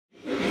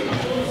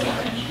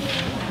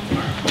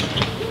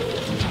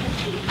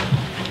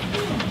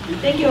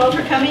Thank you all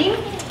for coming.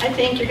 I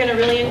think you're going to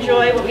really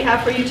enjoy what we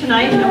have for you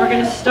tonight, and we're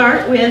going to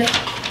start with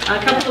a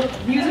couple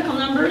of musical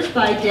numbers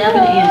by Deb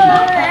and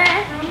Angie.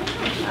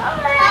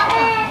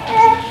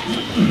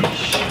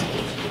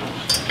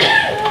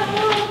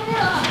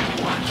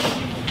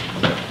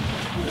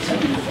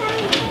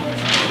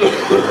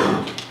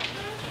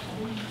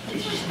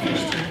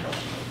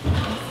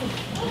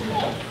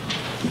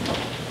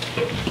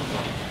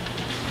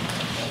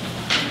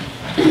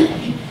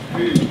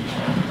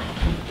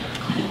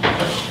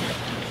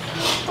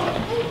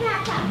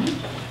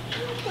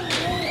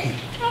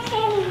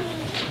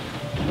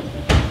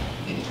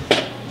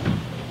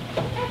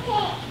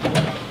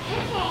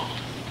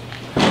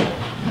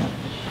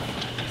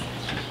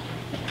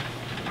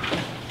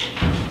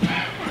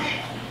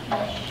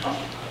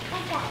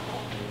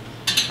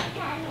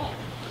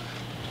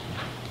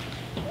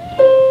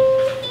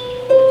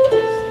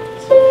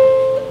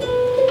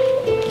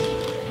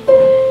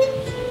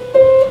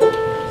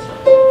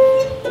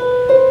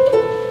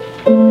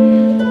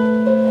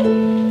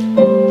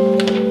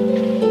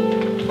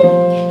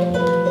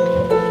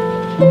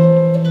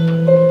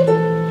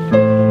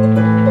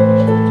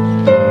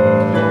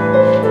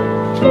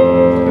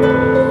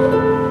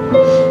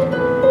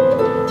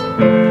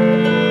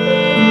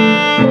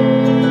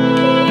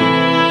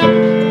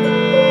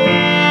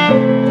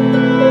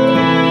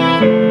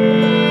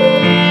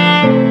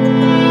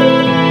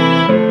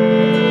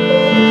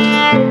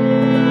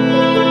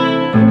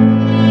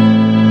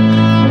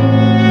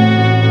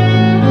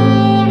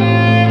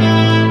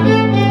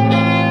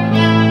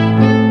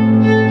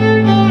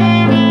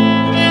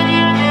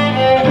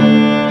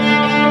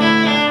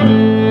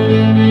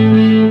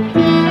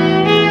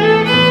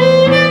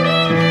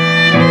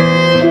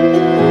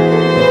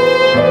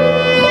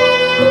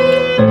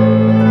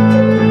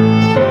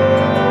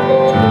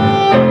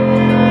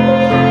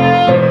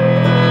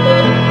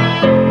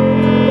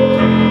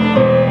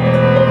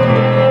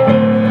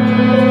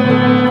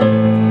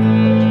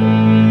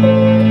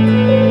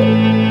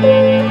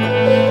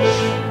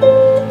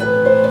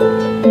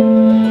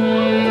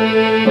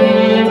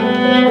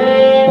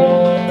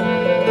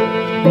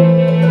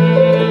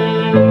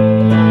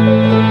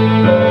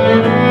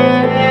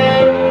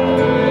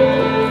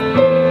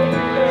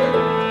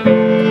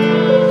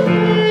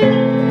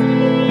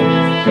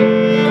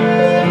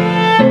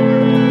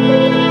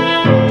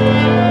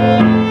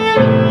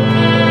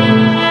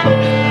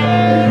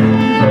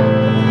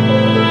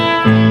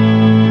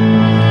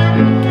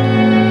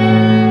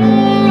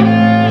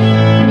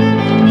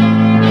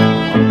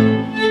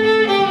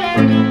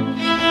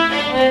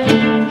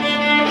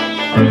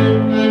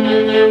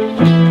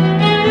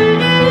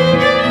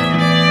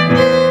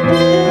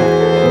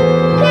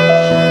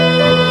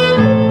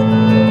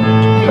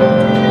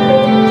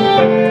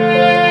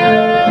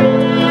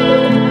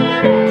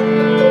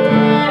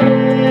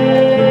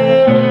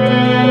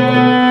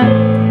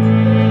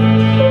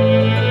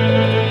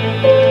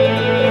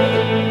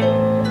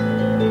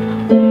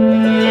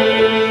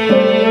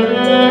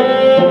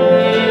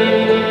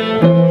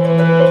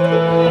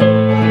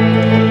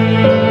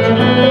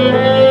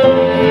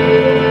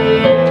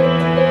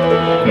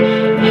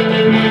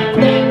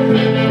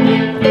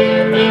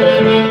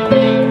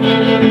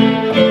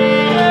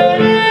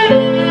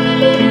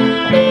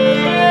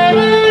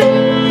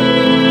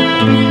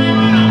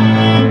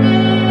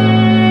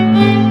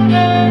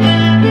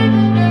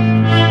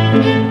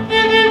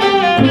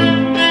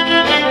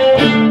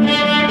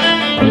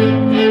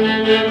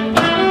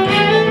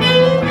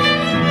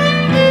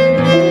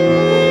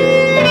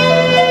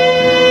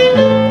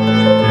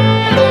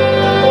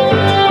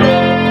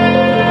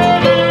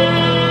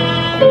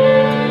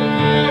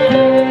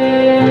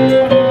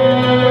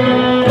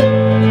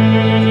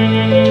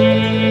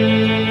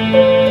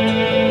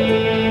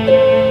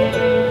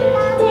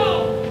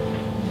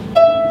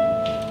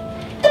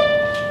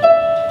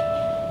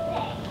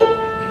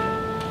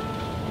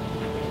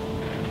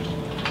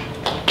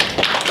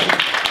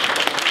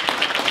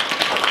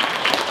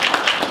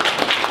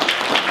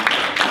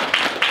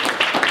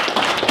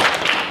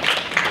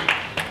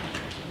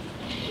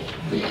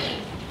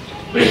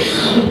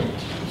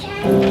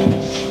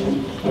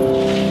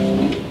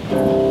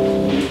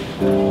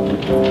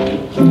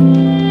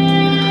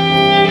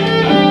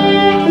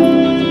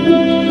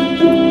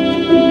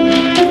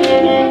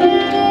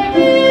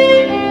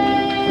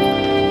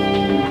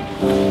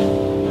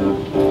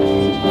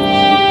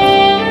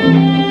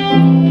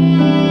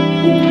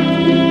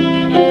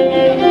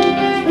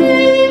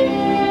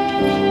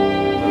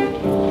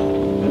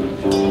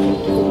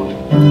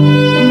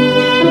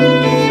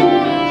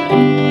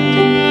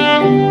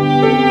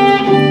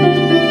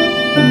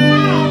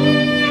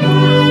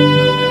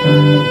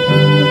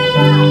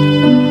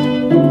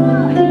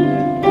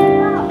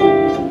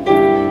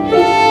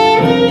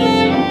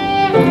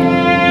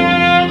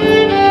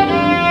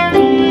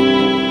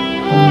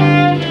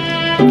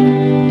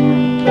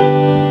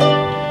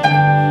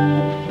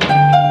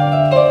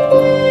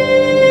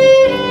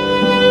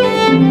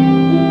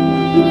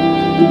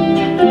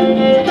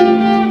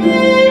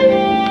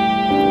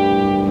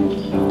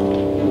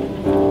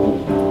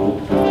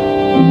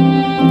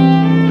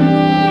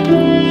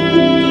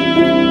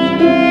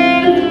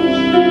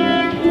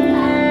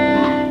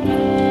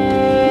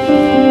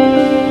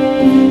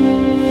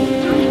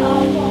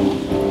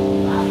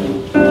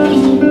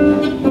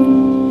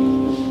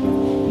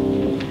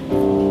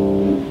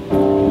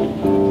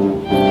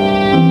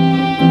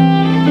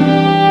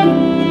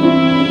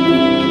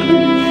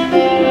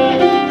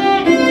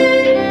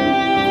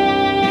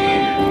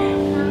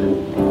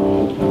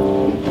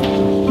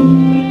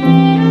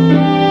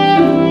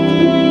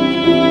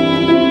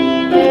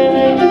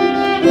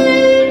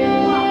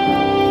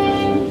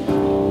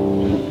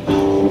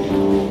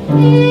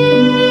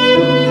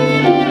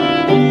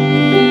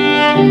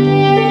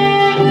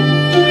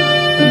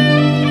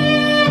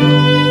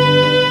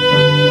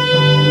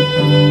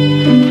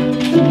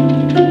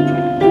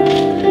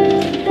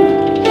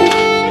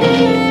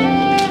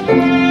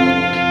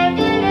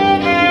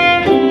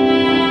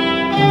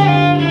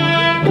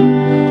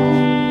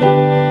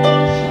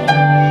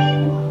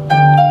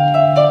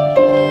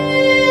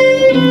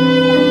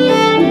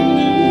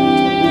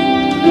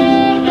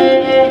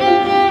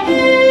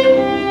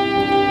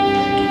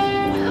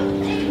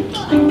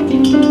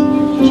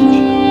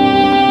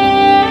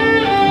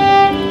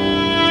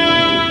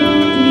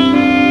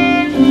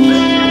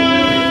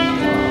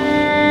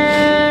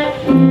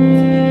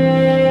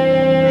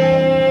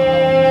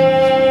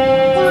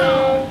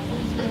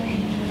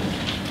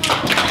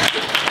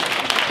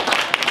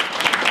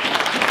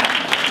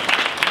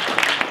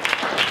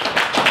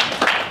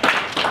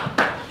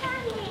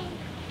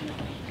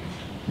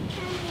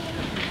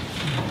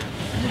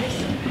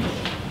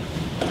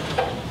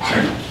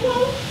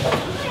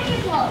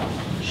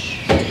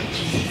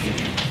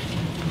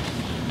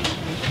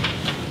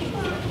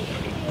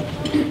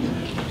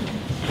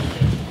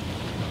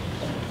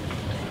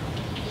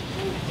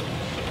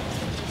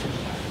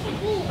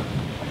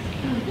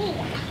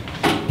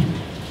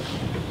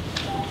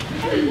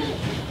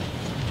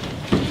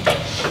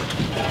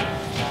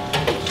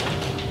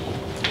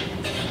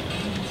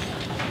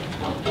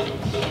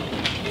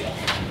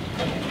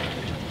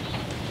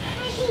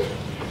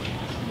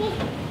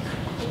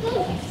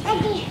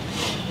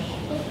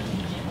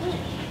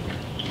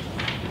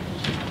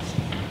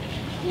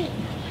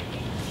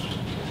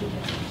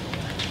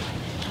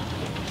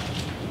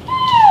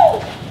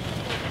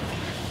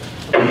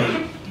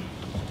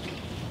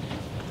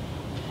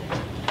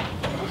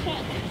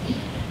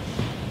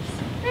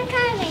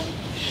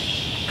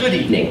 Good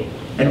evening,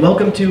 and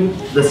welcome to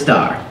The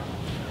Star.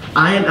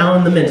 I am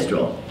Alan the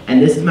Minstrel,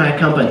 and this is my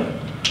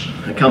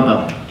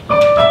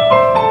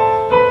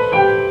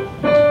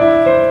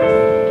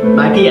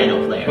my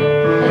piano player.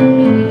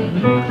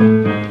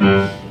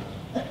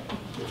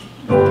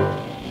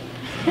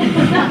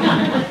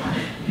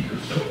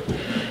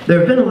 There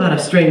have been a lot of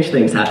strange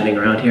things happening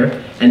around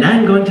here, and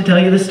I'm going to tell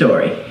you the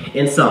story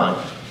in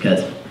song,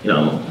 because, you know,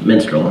 I'm a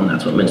minstrel, and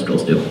that's what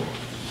minstrels do.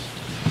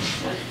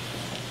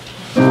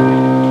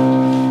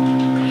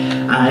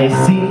 I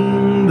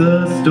sing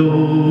the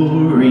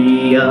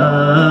story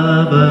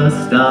of a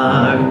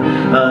star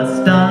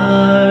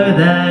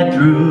that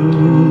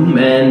drew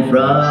men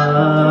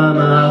from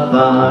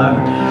afar,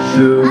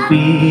 through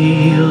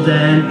field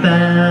and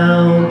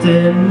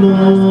fountain,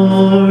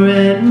 moor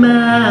and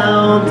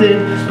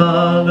mountain,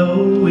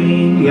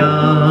 following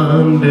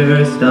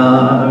yonder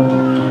star.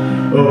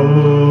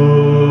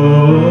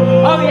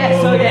 Oh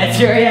yes,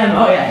 here I am.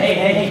 Oh yeah,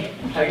 hey.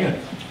 How are you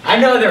doing? I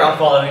know they're all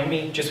following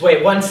me. Just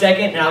wait 1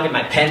 second and I'll get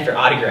my pen for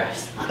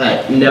autographs.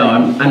 No,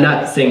 I'm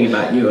not singing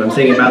about you. I'm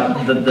singing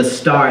about the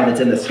star that's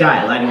in the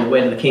sky, lighting the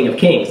way to the King of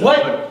Kings.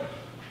 What?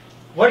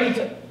 What are you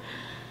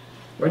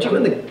Weren't you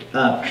in the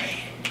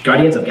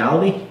Guardians of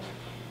Galilee?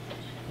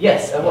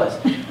 Yes, I was.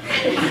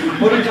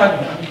 What are you talking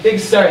about? Big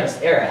star in this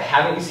era.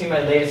 Haven't you seen my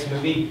latest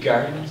movie,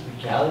 Guardians of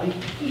Galilee?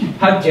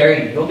 How dare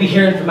you? You'll be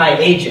hearing from my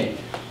agent.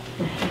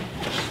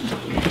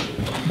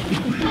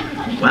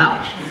 Wow.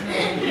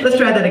 Let's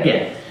try that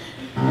again.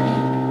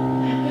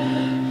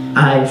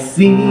 I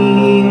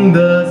sing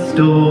the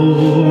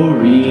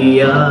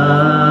story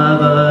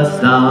of a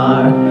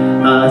star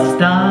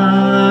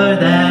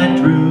that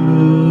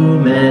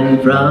drew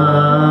men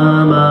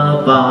from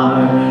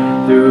afar,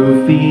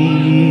 through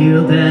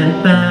field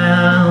and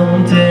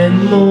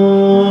fountain,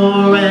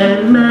 moor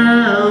and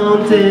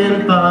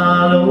mountain,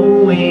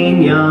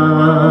 following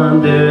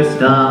yonder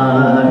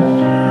star.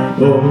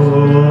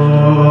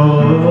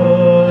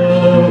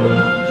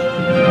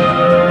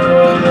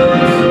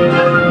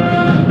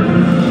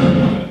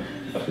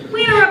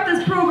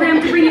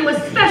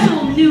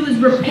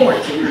 Report. A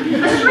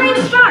strange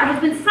star has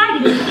been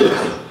sighted in the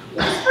east.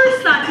 What was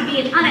first thought to be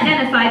an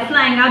unidentified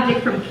flying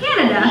object from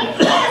Canada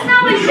has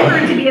now been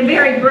proven to be a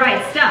very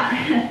bright star.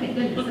 Thank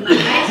goodness, am I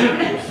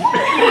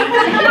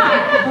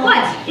right?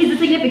 What is the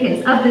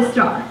significance of this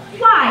star?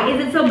 Why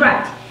is it so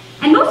bright?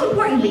 And most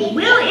importantly,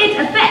 will it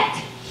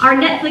affect our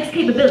Netflix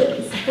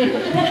capabilities?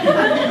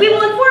 We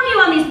will inform you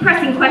on these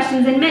pressing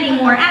questions and many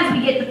more as we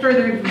get the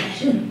further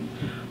information.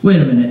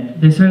 Wait a minute,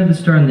 they sighted the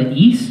star in the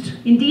east?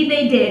 Indeed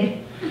they did.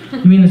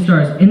 You mean the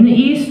stars in the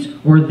east,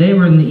 or they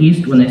were in the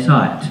east when they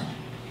saw it?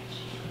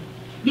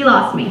 You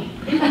lost me.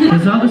 They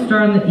saw the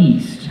star in the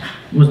east.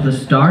 Was the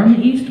star in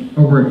the east,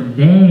 or were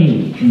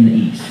they in the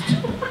east?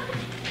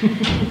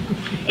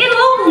 In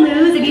local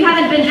news, if you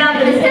haven't been down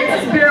to the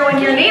Census Bureau in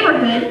your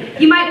neighborhood,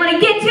 you might want to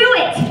get to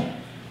it.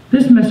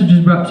 This message is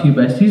brought to you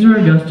by Caesar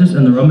Augustus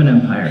and the Roman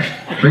Empire,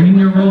 bringing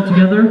your world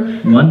together,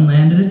 one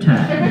land at a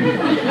time.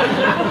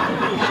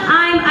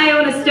 I'm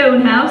Iona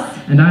Stonehouse.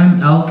 And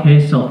I'm Al.K.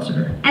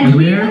 Seltzer. And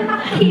we're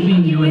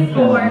keeping you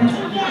informed.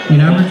 We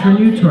now return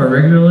you to our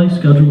regularly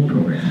scheduled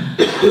program.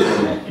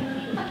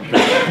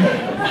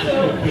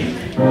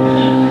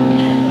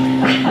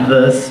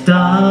 The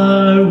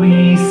star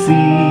we see,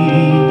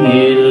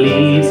 it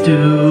leads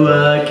to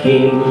a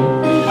king,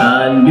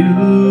 a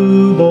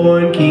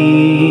newborn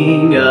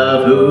king,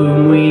 of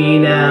whom we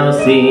now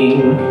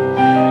sing.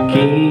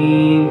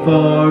 King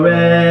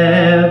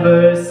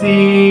forever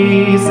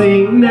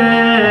ceasing,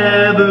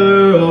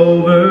 never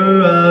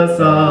over us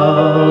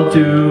all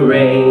to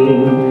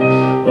reign.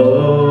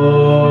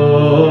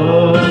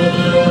 Oh.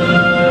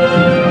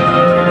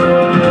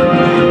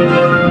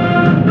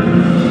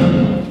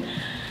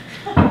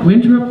 We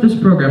interrupt this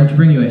program to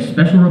bring you a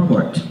special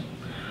report.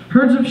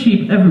 Herds of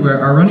sheep everywhere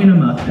are running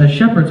amok as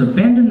shepherds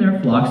abandon their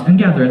flocks and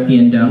gather at the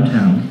inn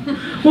downtown.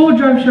 What would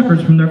drive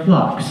shepherds from their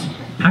flocks?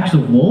 Packs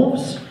of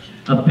wolves?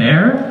 A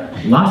bear?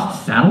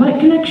 Lost satellite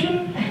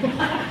connection?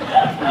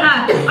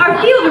 Our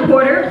field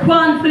reporter,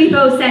 Juan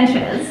Filippo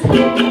Sanchez, is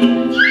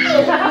down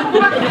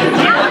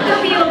in the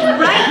field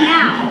right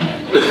now.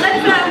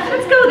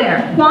 Let's go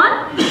there.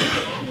 Juan?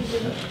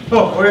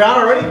 Oh, we're out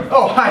already?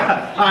 Oh,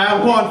 hi,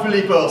 I'm Juan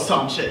Filippo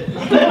Sanchez.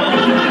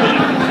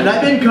 And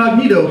I'm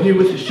incognito here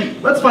with the sheep.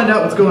 Let's find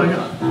out what's going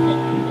on.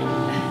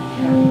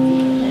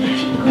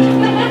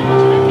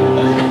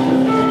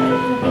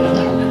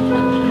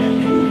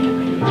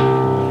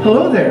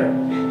 Hello there.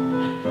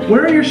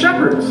 Where are your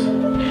shepherds?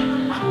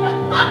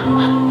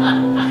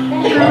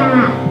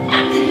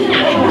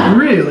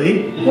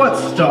 Really? What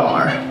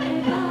star?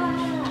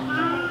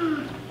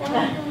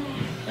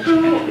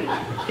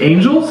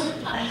 Angels?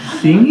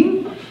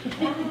 Singing?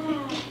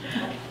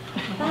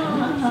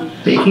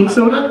 Baking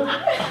soda?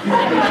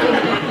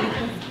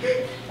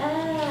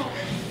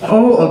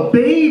 Oh, a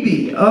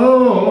baby.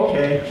 Oh,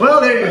 okay.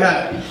 Well, there you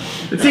have it.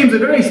 It seems a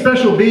very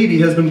special baby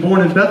has been born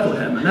in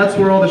Bethlehem, and that's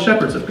where all the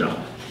shepherds have gone.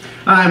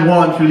 I'm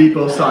Juan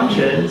Filippo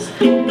Sanchez.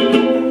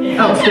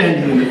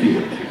 Outstanding in the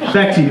field.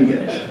 Back to you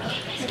guys.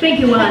 Thank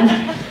you, Juan.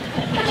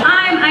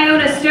 I'm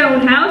Iona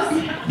Stonehouse.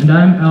 And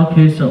I'm Al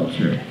K.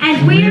 Seltzer.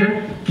 And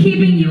we're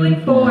keeping you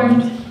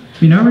informed.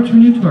 We now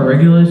return you to our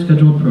regularly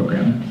scheduled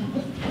program.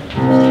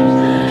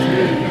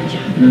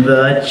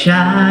 The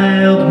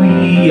child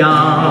we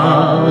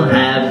all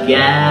have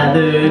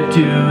gathered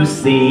to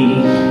see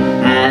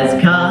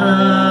has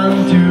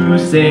come to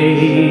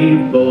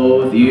save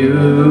both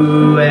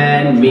you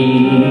and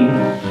me.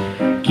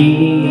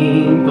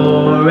 King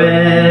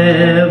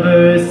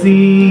forever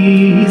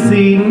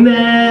ceasing,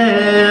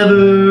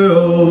 never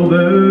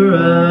over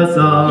us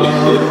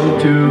all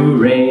to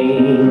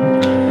reign.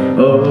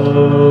 Oh.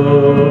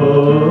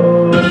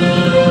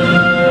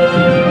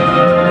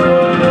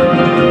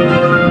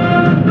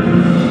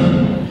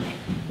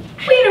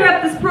 We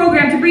interrupt this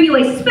program to bring you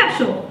a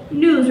special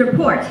news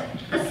report.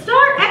 A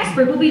star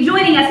expert will be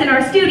joining us in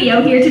our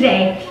studio here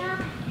today.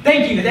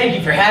 Thank you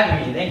for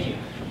having me, thank you.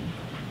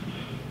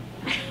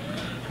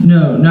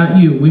 No, not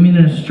you. We mean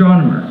an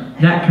astronomer.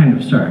 That kind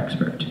of star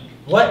expert.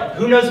 What?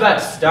 Who knows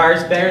about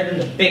stars better than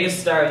the biggest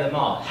star of them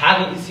all?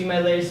 Haven't you seen my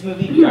latest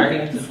movie,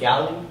 Guardians of the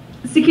Galaxy?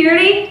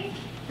 Security?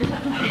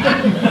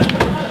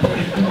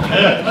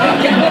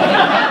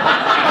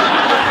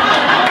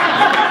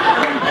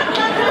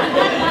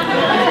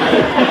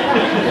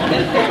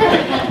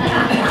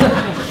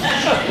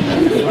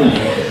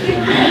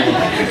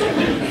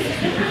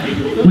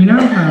 We now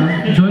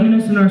have, joining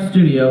us in our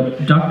studio,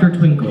 Dr.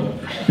 Twinkle,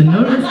 the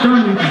noted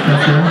astronomy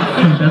professor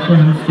from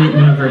Bethlehem State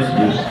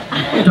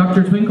University.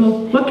 Dr.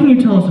 Twinkle, what can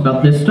you tell us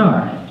about this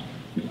star?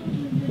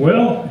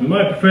 Well, in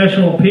my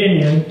professional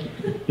opinion,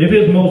 if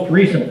his most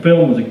recent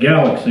film was a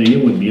galaxy,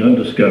 it would be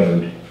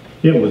undiscovered.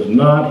 It was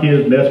not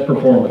his best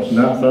performance,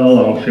 not by a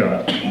long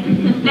shot.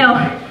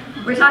 No,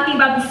 we're talking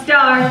about the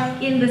star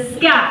in the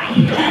sky.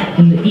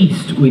 In the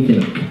east, we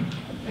think.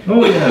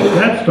 Oh yes,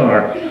 that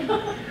star.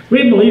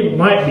 We believe it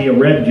might be a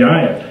red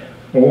giant,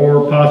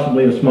 or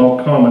possibly a small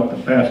comet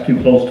that passed too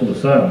close to the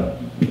sun.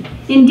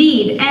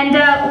 Indeed. And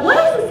what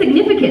is the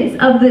significance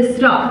of this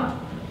star?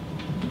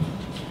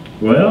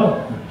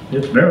 Well,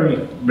 it's very,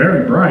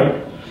 very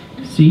bright.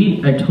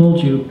 See, I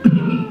told you.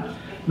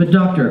 But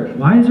doctor,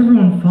 why is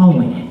everyone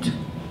following it?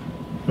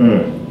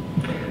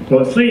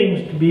 Well, it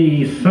seems to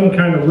be some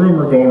kind of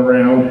rumor going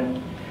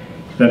around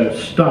that it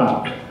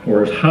stopped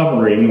or is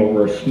hovering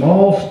over a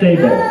small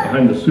stable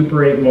behind the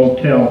Super 8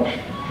 Motel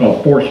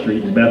on 4th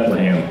Street in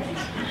Bethlehem.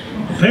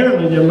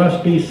 Apparently there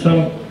must be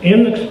some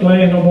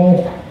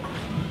inexplainable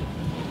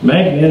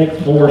magnetic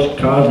force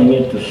causing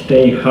it to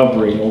stay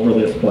hovering over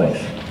this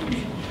place.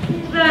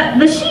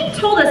 The sheep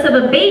told us of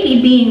a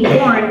baby being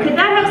born. Could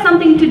that have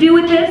something to do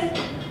with this?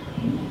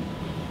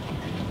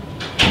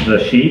 The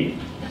sheep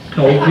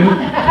told you?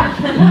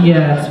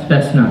 Yeah, it's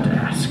best not to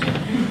ask.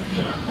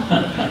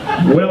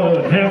 Well,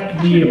 it would have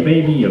to be a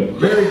baby of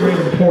very great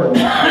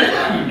importance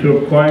to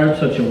acquire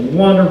such a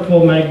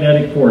wonderful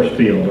magnetic force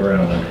field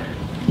around it.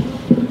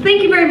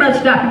 Thank you very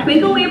much, Dr.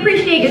 Twinkle. We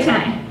appreciate your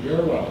time.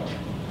 You're welcome.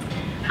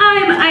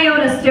 I'm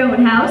Iona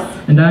Stonehouse.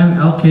 And I'm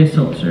Al K.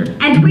 Seltzer.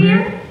 And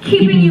we're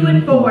keeping you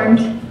informed.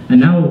 And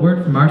now a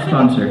word from our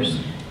sponsors.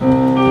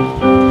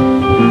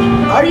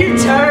 Are you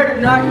tired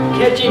of not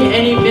catching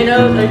any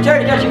minnows? Are you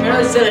tired of catching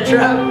minnows instead of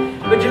trout?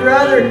 Would you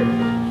rather...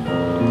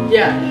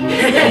 Yeah.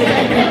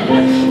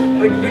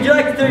 Would you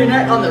like to throw your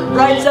net on the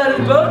right side of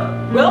the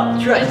boat? Well,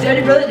 try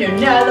Sandy Brothers new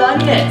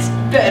nylon nets.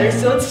 Better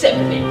sold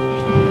separately.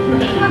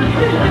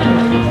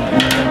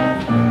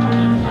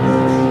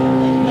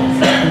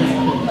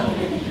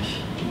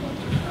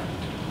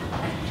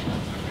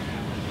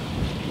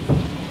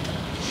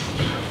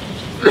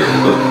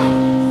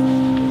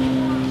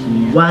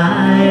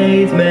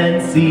 Wise men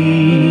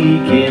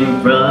seek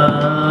him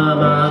from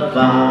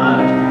afar.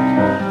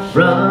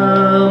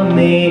 From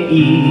the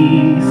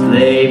east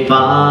they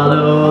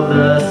follow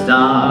the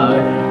star.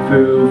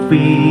 Through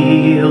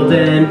field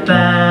and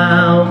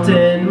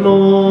fountain,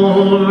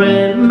 moor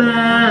and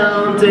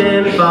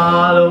mountain,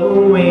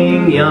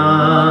 following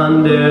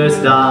yonder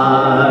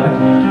star.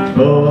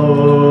 Oh.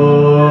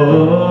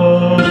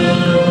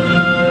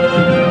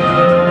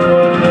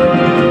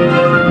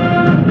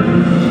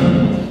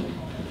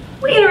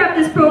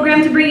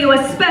 Program to bring you a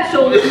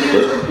special news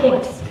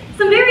report.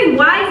 Some very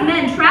wise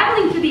men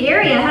traveling through the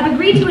area have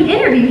agreed to an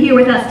interview here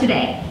with us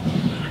today.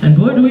 And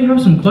boy, do we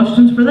have some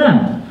questions for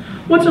them.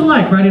 What's it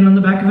like riding on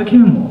the back of a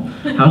camel?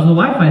 How's the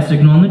Wi-Fi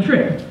signal on the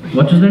trip?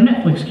 What does their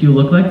Netflix queue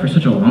look like for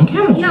such a long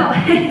camel trip? No,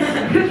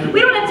 we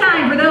don't have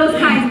time for those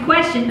kinds of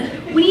questions.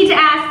 We need to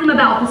ask them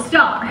about the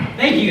star.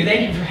 Thank you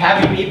for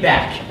having me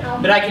back.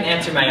 But I can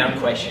answer my own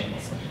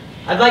questions.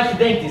 I'd like to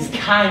thank these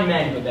kind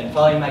men who have been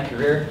following my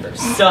career for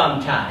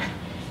some time.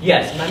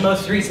 Yes, my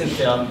most recent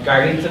film,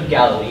 Guardians of the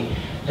Galaxy,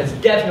 has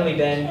definitely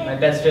been my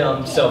best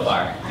film so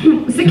far.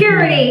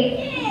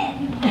 Security!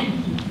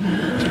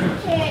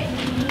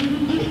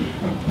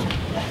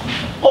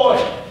 Oi!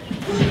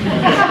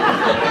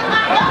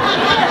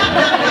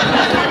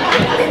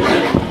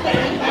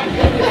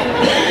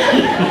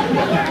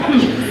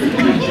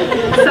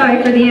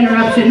 Sorry for the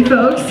interruption,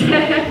 folks.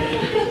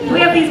 We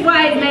have these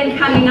wise men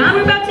coming on.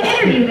 We're about to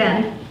interview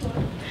them.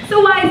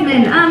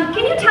 Wiseman,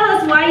 can you tell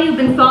us why you've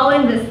been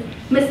following this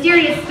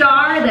mysterious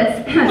star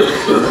that's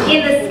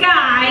in the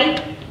sky?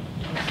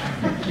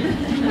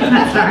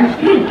 That star.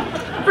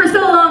 For so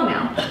long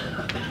now.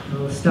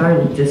 Well, the star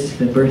was just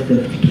the birth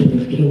of the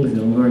King of Kings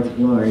and Lord of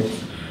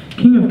Lords.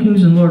 King of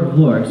Kings and Lord of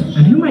Lords.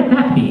 And who might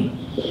that be?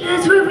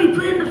 That's what we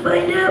plan to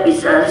find out. We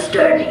saw the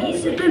star in the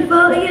east and been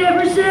following it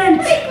ever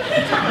since.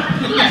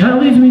 That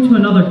leads me to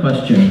another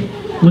question.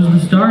 Was the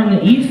star in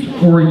the east,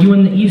 or were you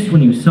in the east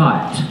when you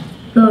saw it?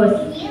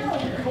 Both.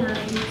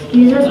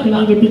 Excuse us, we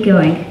need to be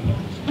going.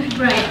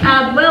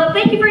 Right. Well,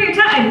 thank you for your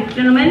time,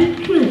 gentlemen.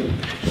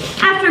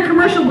 After a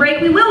commercial break,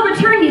 we will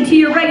return you to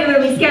your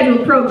regularly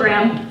scheduled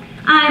program.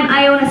 I'm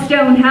Iona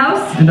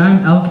Stonehouse. And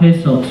I'm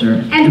L.K.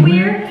 Seltzer. And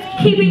we're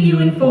keeping you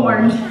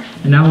informed.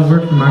 And now a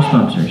word from our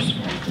sponsors.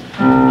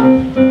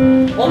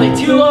 Only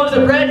 2 loaves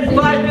of bread and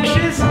 5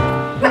 fishes?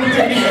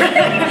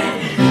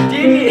 Do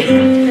you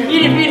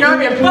need to feed an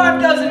army of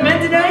 5,000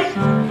 men tonight?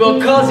 We'll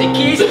call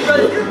Zakis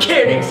Brothers your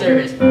catering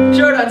service.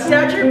 Short on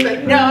stature,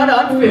 but not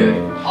on food.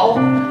 Oh.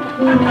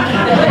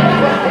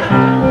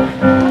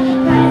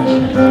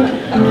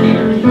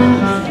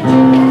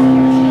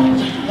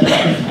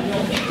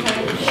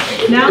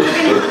 Now we're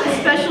going to have a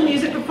special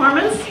music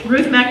performance.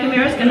 Ruth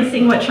McNamara is going to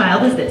sing What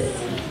Child Is This?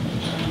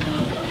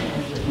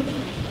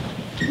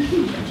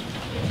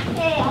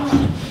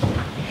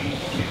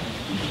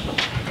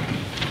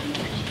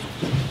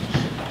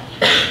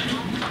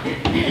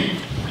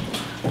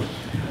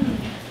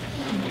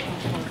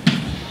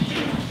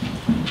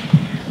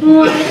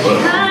 What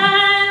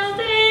child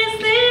is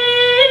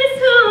this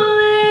who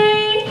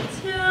lay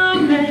to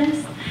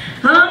rest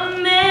on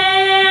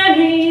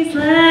Mary's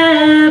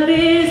lap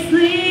is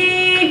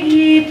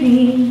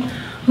sleeping?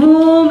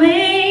 Whom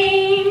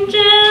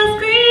angels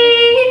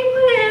greet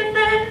with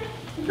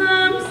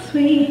anthem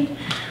sweet,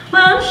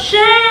 while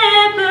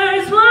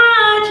shepherds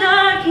watch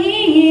are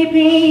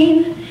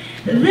keeping.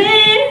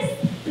 This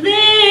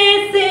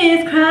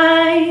is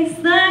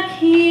Christ the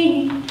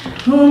King,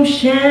 whom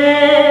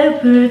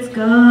shepherds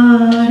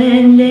guard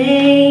and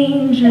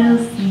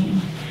angels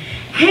sing.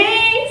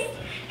 Haste,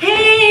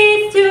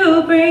 haste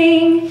to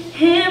bring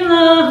him,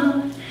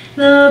 Lord,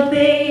 the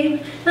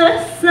babe,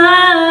 the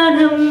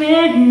Son of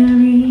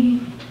Mary.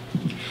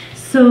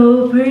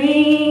 So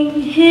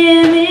bring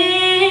him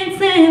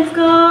incense,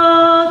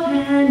 gold,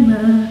 and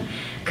myrrh.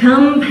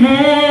 Come,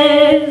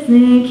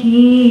 peasant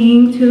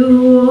king,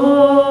 to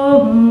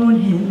own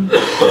him,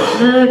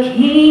 the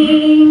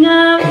King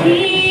of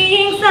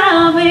Kings,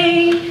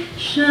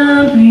 salvation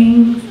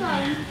brings.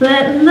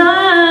 Let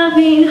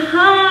loving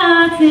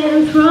hearts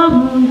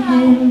enthrone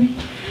him.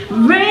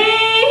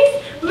 Raise,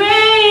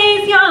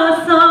 raise your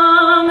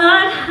song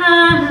on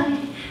high.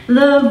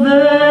 The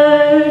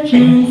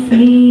Virgin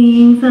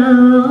sings a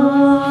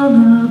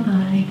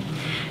lullaby.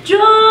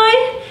 Joy,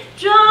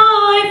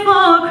 joy,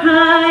 for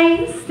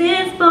Christ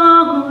is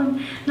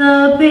born,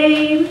 the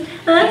babe,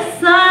 the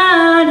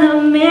Son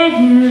of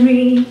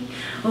Mary.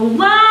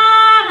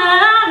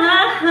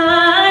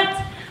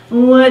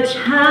 What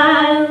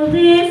child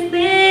is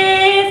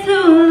this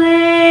who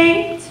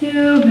lay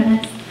to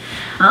rest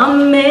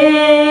on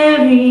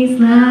Mary's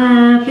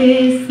lap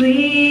is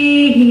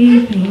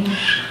sleeping?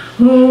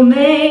 Whom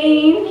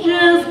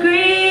angels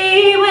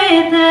greet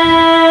with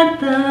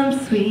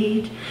anthem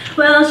sweet,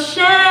 while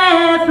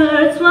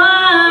shepherds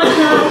watch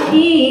are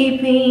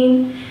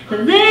keeping.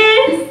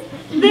 This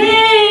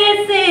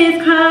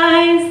is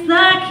Christ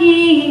the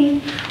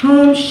King,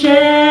 whom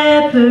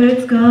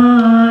shepherds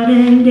guard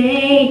and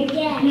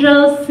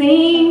angels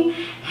sing.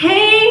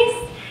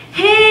 Haste,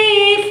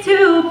 haste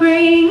to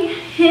bring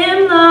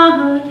him,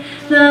 Lord,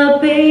 the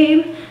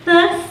babe,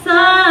 the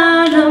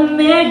Son of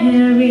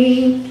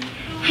Mary.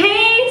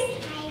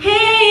 Haste,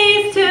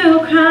 haste to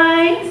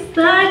Christ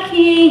the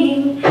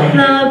King,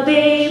 the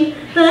babe,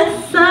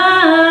 the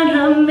Son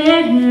of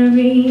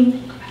Mary.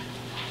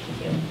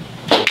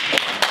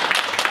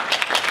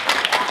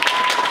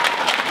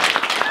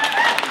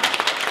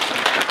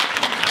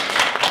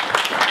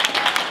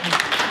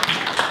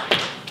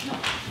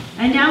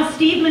 And now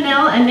Steve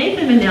Manell and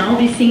Nathan Manell will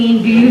be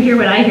singing Do You Hear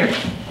What I Hear?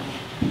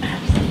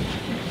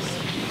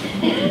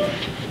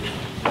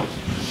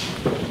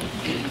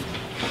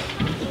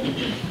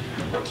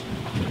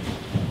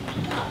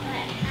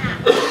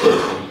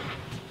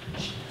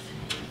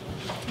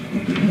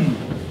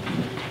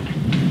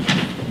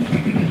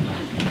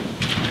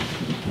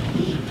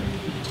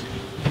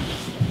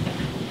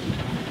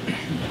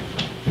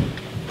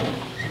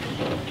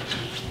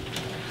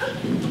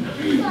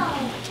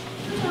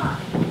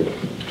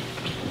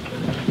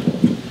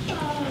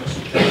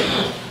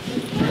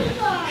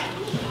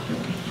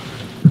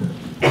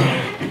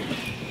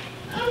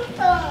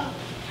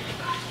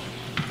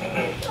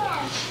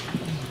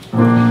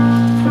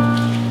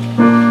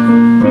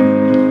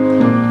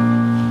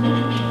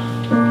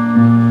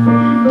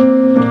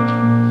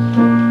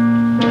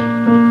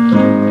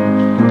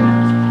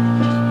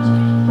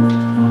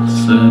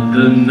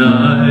 The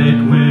night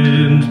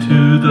wind to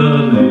the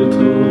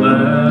little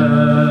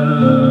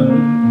lamb.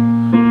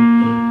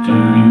 Do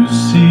you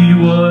see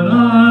what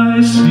I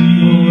I see,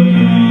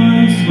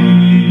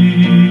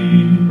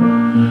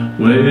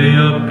 way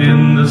up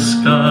in the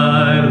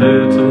sky,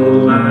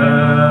 little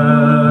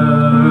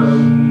lamb,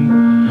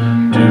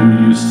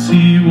 do you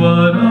see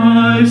what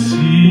I see?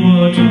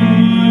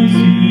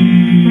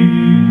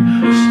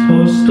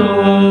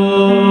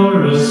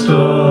 A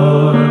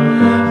star,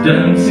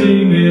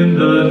 dancing in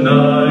the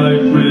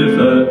night with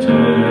a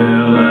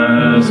tail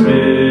as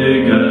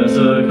big as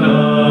a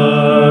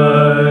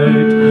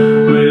kite,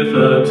 with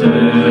a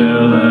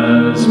tail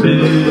as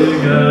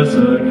big as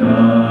a kite.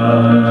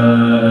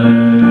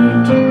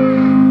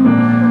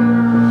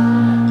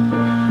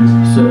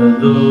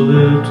 Said the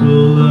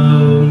little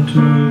lamb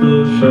to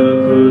the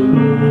shepherd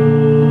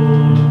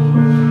boy,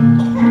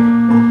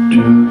 do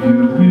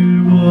you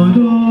hear what I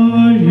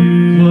hear?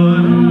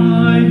 What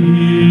I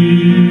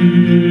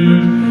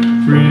hear,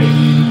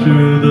 ringing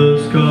through the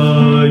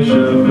sky,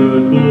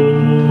 shepherd boy.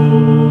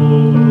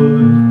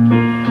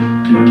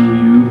 Do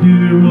you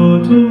hear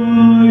what I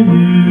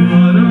hear?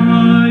 What I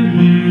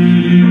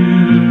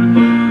hear,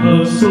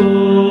 a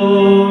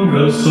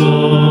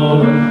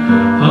song,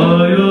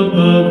 high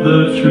above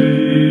the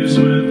trees,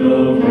 with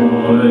a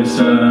voice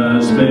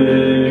as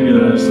big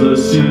as the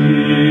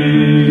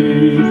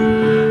sea,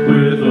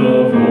 with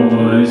a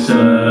voice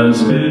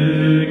as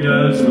big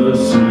as the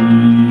sea.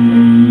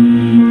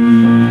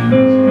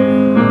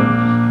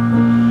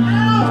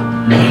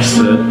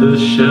 Said the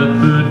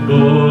shepherd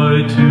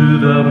boy to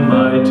the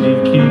mighty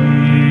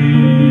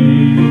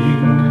king,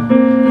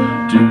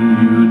 do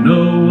you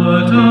know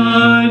what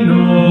I know?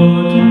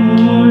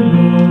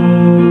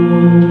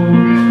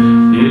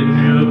 In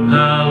your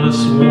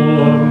palace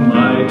warm,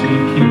 mighty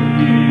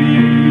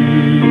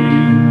king,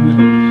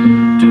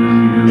 do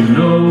you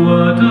know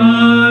what I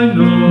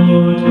know?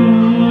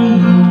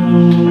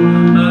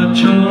 A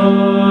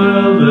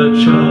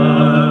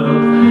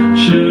child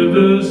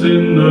shivers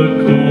in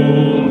the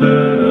cold.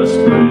 Let us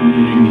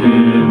bring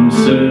him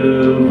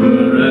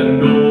silver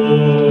and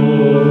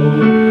gold.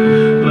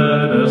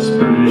 Let us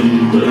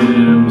bring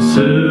him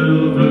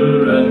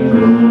silver and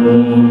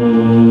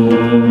gold.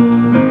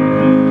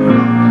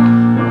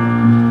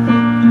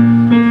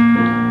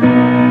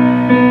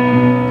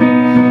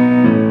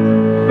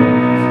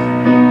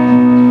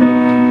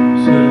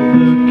 Said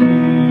the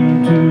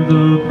king to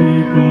the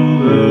people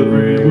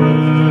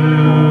everywhere,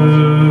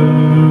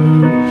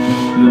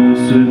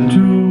 listen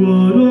to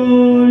what I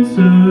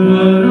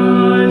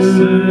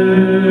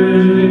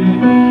say,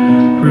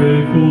 pray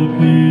for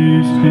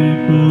peace,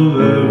 people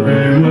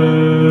everywhere.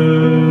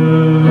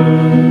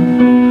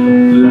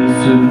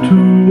 Listen to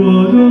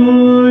what I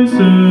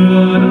say,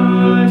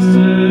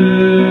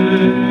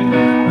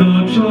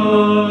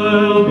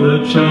 the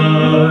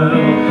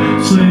child,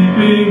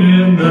 sleeping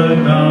in the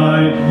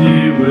night, he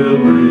will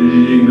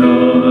bring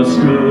us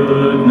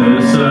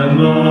goodness and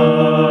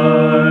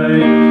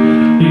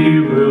light. He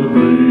will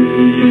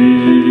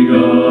bring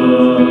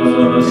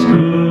us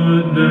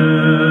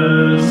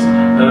goodness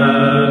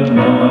and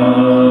light.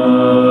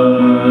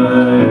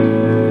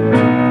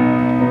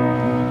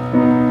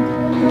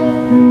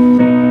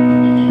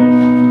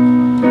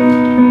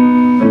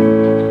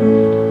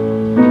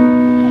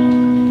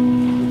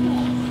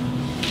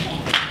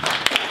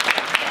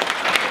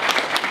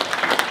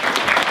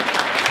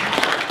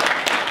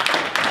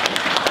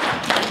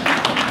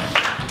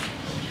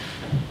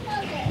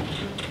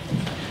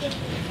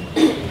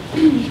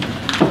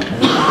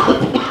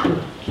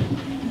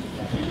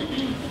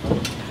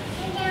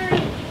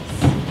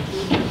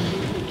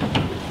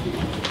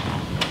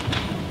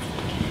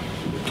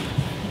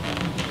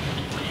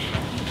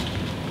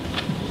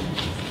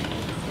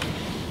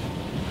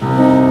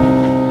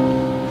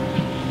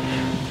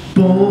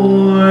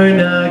 Born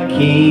a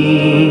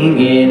king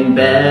in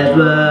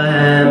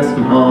Bethlehem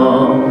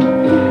small,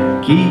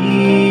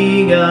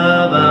 King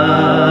of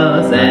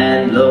us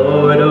and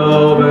Lord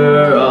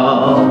over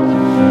all,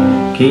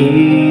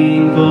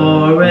 King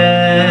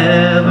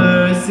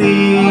forever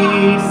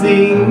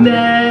ceasing,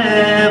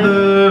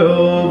 never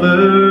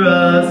over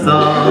us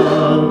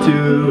all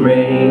to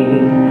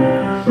reign.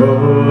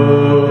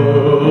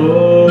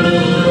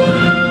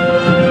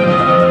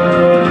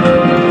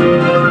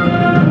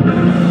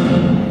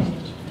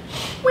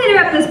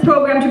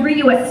 Program to bring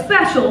you a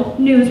special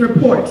news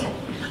report.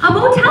 A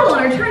motel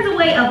owner turns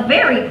away a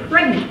very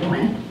pregnant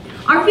woman.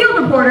 Our field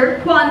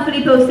reporter, Juan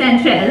Filippo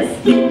Sanchez,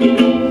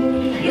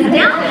 is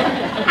down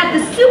at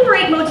the Super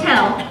 8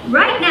 Motel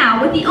right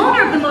now with the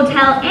owner of the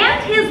motel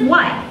and his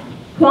wife.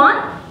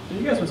 Juan?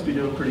 You guys must be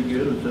doing pretty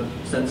good with the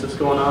census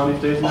going on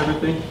these days and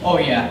everything. Oh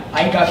yeah,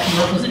 I got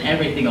commercials and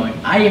everything going.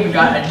 I even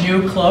got a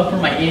new club for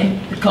my inn.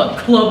 It's called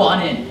Club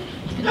on In.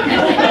 Oh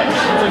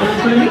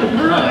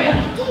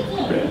yeah.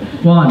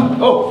 Juan.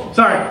 Oh,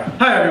 sorry.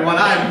 Hi everyone,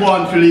 I'm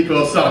Juan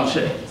Filippo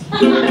Sanchez.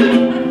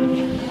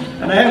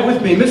 And I have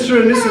with me Mr.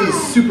 and Mrs.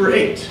 Super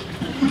 8.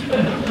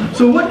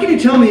 So what can you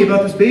tell me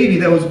about this baby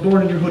that was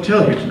born in your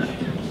hotel here tonight?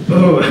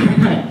 Oh,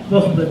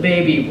 well, the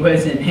baby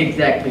wasn't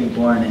exactly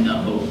born in the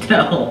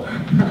hotel.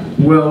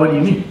 Well, what do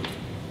you mean?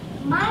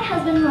 My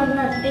husband wouldn't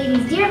let the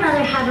baby's dear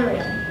mother have a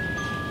room.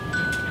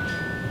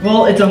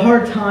 Well, it's a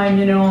hard time,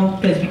 you know,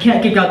 because we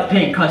can't kick out the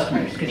paying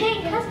customers.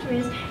 Paying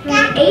customers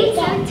from 8,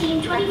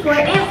 17, 24,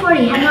 and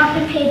 40 have not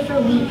been paid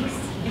for weeks.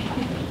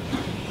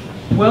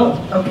 Well,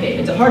 okay,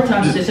 it's a hard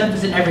time with this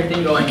emphasis and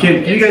everything going on.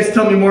 Can you guys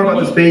tell me more about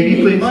this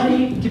baby, We need please?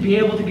 money to be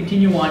able to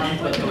continue on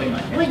with what's going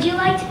on here. Would you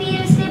like to be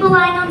in a stable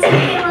lying on something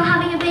while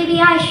having a baby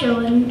eye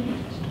showing?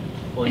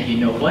 Well, you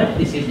know what?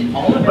 This isn't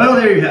all about... Well,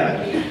 there you have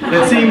it.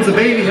 It seems a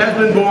baby has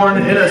been born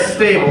in a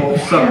stable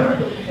somewhere.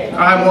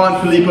 I'm Juan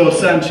Filippo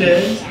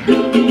Sanchez,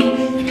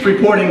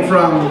 reporting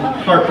from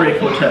Heartbreak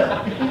Hotel.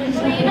 Well, you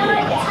know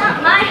what? It's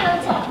not my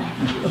hotel.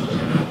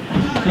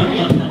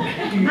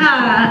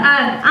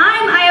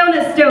 I'm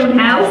Iona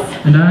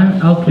Stonehouse, And I'm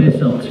L.K.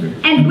 Seltzer.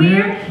 and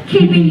we're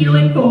keeping you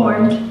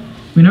informed.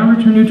 We now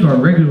return you to our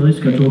regularly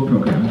scheduled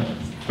program.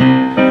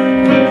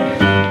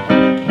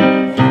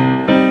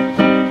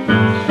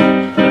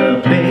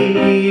 The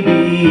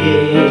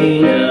baby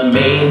in a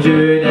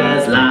manger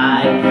does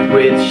lie,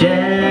 with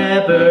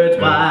shepherds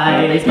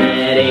wise,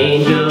 met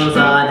angels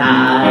on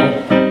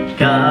high.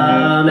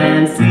 Come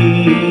and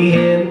see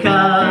him,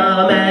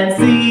 come and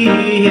see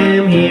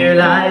him, here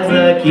lies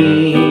the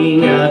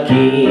King of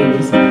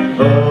Kings.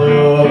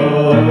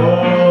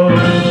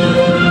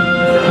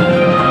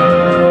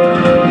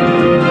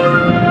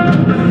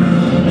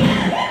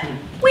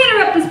 We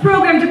interrupt this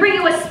program to bring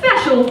you a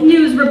special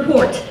news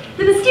report.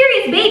 The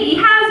mysterious baby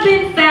has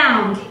been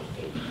found.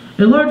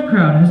 A large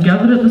crowd has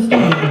gathered at the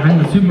stable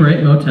behind the Super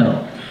 8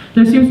 motel.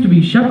 There seems to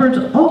be shepherds,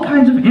 all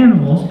kinds of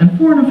animals, and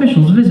foreign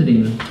officials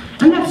visiting.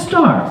 And that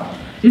star!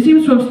 It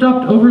seems to have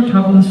stopped over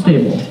top of the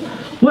stable.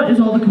 What is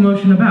all the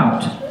commotion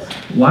about?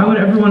 Why would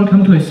everyone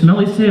come to a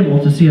smelly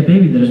stable to see a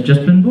baby that has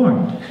just been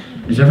born?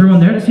 Is everyone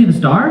there to see the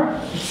star?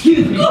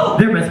 Excuse me,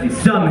 there must be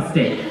some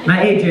mistake.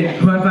 My agent,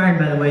 who I'm firing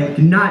by the way,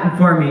 did not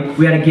inform me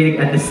we had a gig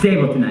at the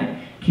stable tonight.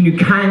 Can you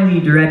kindly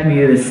direct me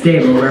to the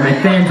stable where my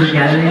fans are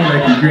gathering so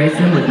I can grace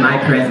them with my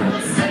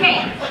presence?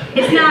 Okay,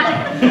 it's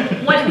not...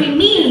 What we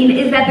mean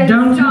is that there's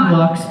Down a 2 star...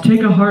 blocks,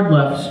 take a hard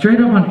left, straight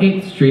up on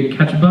 8th Street,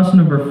 catch bus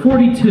number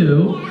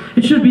 42.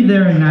 It should be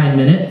there in 9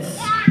 minutes,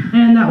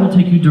 and that will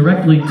take you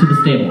directly to the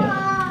stable.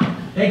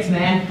 Thanks,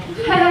 man.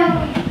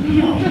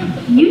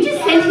 You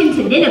just sent him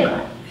to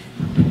Nineveh.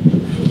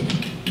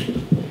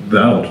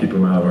 That'll keep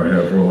him out of our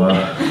hair for a while.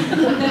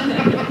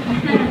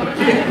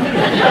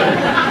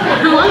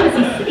 How long was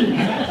he sitting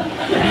there?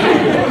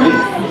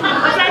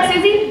 What's that,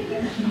 Susie?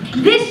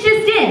 This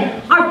just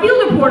in. Our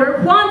field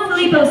reporter, Juan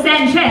Filippo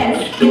Sanchez,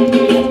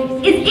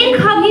 is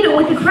incognito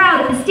with the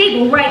crowd at the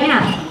stable right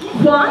now.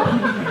 Juan?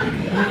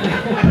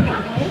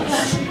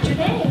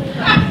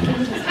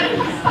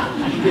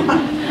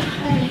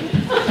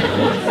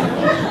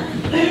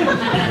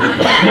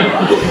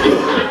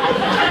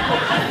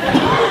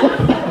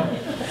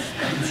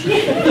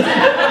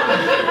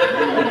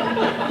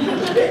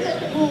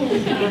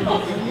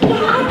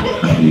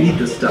 You eat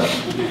this stuff.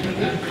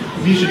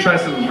 You should try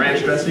some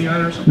ranch dressing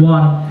on it or something.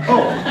 Juan.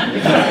 Oh,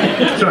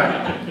 sorry.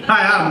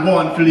 Hi, I'm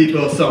Juan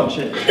Filippo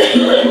Sanchez.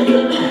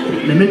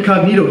 And I'm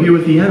incognito here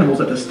with the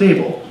animals at the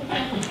stable.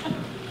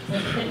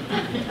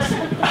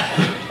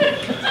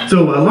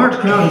 So a large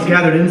crowd has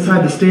gathered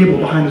inside the stable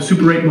behind the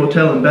Super 8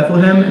 motel in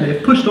Bethlehem, and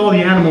they've pushed all the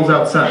animals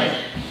outside.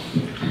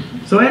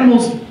 So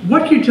animals,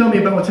 what can you tell me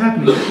about what's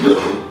happening?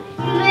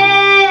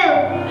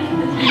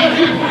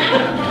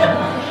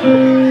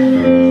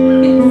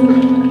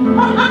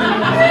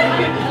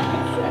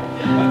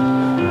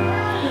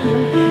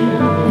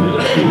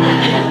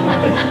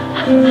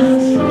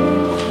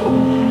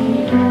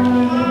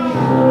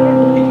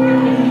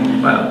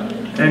 Wow.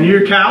 And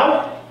your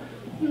cow?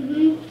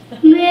 Wow,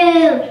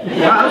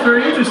 that's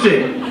very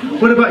interesting.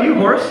 What about you,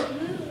 horse?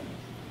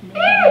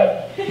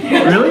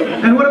 Really?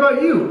 And what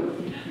about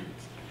you?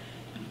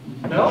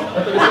 No?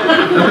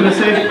 Nothing to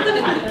say?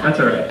 That's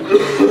all right.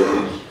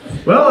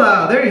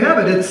 Well, there you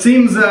have it. It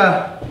seems,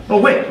 oh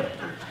wait.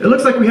 It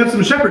looks like we have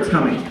some shepherds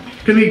coming.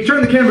 Can we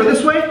turn the camera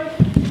this way?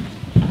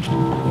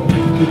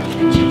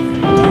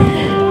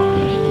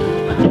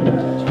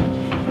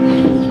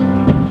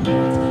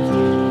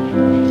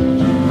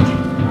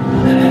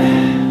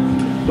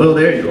 Well,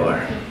 there you are.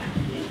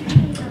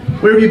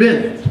 Where have you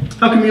been?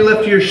 How come you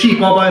left your sheep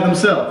all by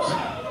themselves?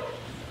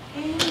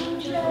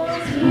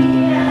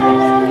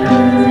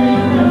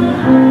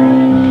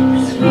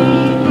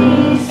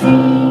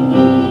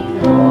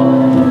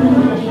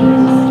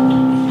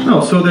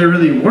 Oh, so there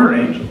really were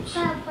angels.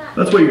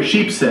 That's what your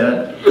sheep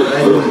said.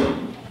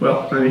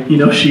 Well, I mean, you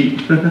know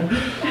sheep.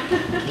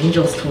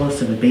 Angels told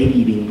us of a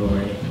baby being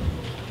born.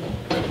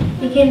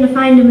 We came to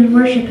find him and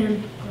worship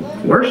him.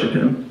 Worship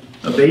him?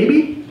 A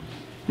baby?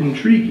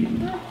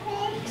 Intriguing.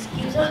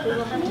 Excuse us, we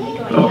will have to be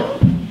going. Oh,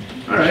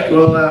 all right.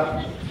 Well,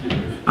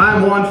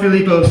 I'm Juan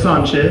Filippo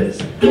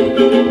Sanchez,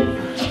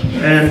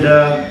 and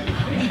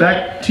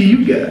back to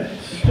you guys.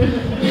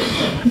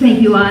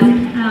 Thank you,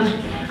 Juan.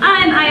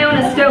 I'm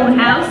Iona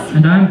Stonehouse,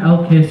 And I'm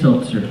L.K.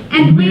 Seltzer.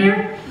 and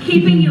we're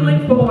keeping you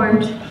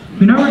informed.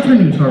 We now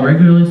return you to our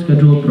regularly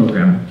scheduled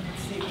program.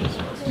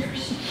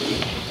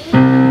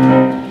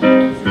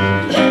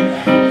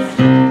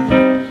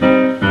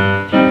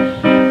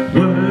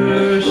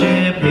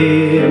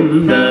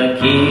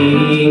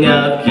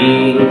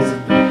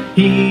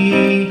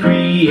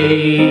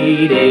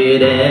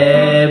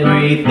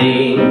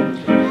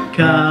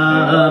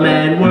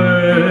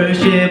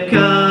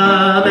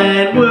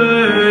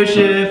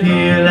 worship,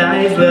 here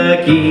lies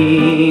the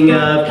King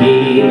of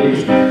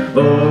Kings.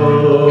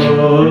 Oh.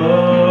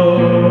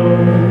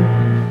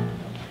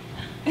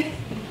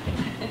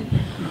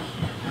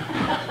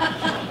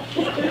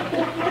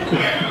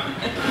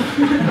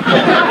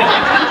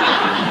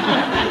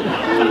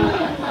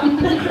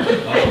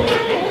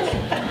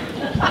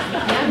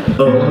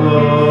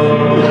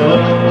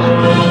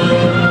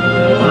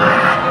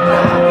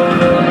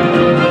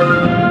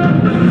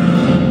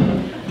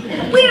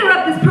 We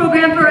interrupt this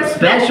program for a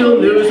Special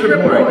news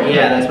report.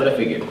 Yeah, that's what I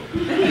figured.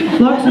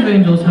 Flocks of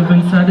angels have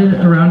been sighted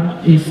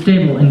around a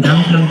stable in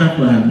downtown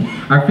Bethlehem.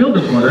 Our field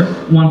reporter,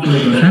 Juan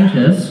Felipe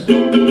Sanchez,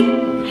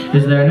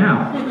 is there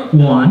now.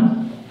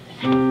 Juan.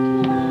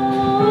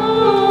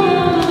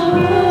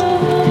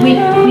 We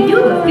do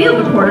have a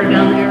field reporter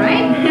down there,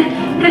 right?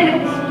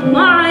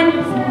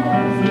 Juan.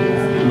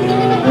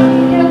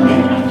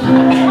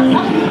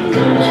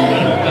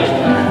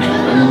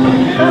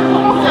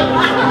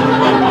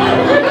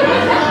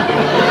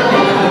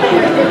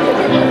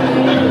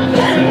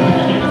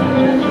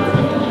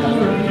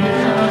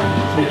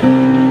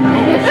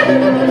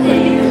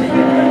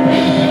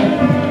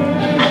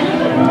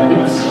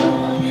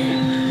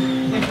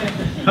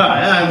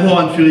 Hi, I'm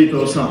Juan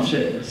Felipe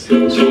Sanchez.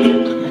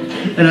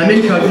 And I'm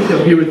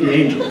incognito here with the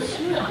Angels.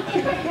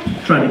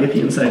 Trying to get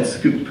the inside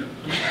scoop.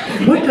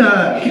 What,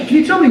 can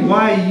you tell me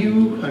why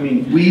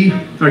we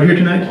are here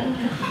tonight?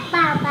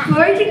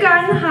 Glory to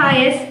God in the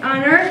highest,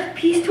 on earth,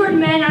 peace toward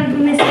men on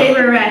whom his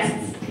favor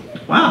rests.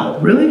 Wow,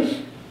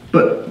 really?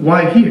 But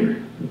why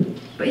here?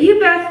 But you,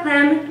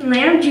 Bethlehem,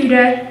 land of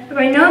Judah, are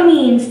by no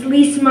means the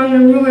least among the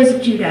rulers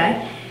of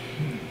Judah.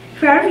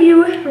 For out of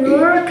you a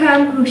ruler will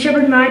come who will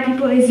shepherd my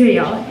people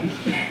Israel.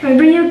 I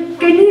bring you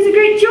good news of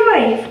great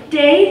joy.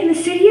 Today, in the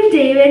city of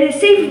David, a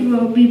Savior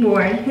will be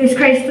born, who is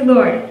Christ the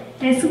Lord.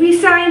 And this will be a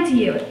sign to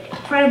you.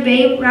 Find a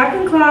babe wrapped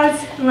in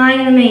cloths and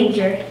lying in a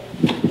manger.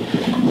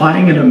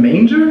 Lying in a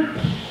manger?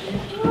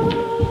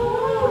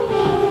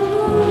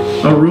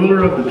 A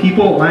ruler of the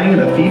people lying in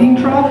a feeding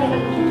trough?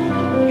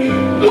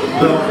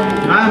 Well,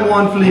 I'm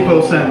Juan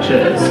Felipe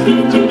Sanchez,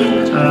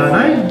 and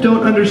I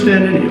don't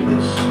understand any of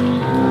this.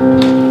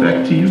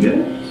 Back to you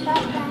guys.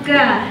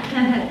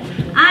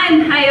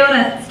 I'm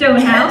Iota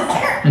Stonehouse.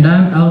 And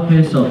I'm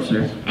L.K.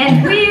 Seltzer.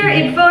 And we're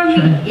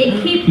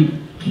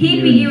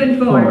keeping you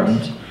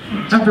informed.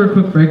 After a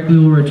quick break, we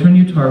will return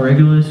you to our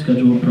regularly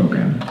scheduled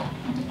program.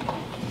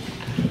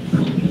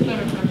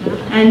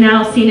 And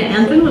now Sina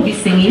Anthony will be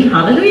singing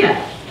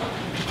Hallelujah.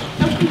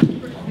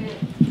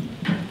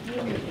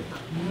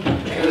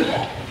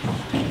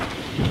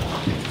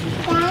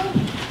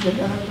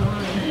 Hallelujah,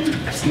 hallelujah.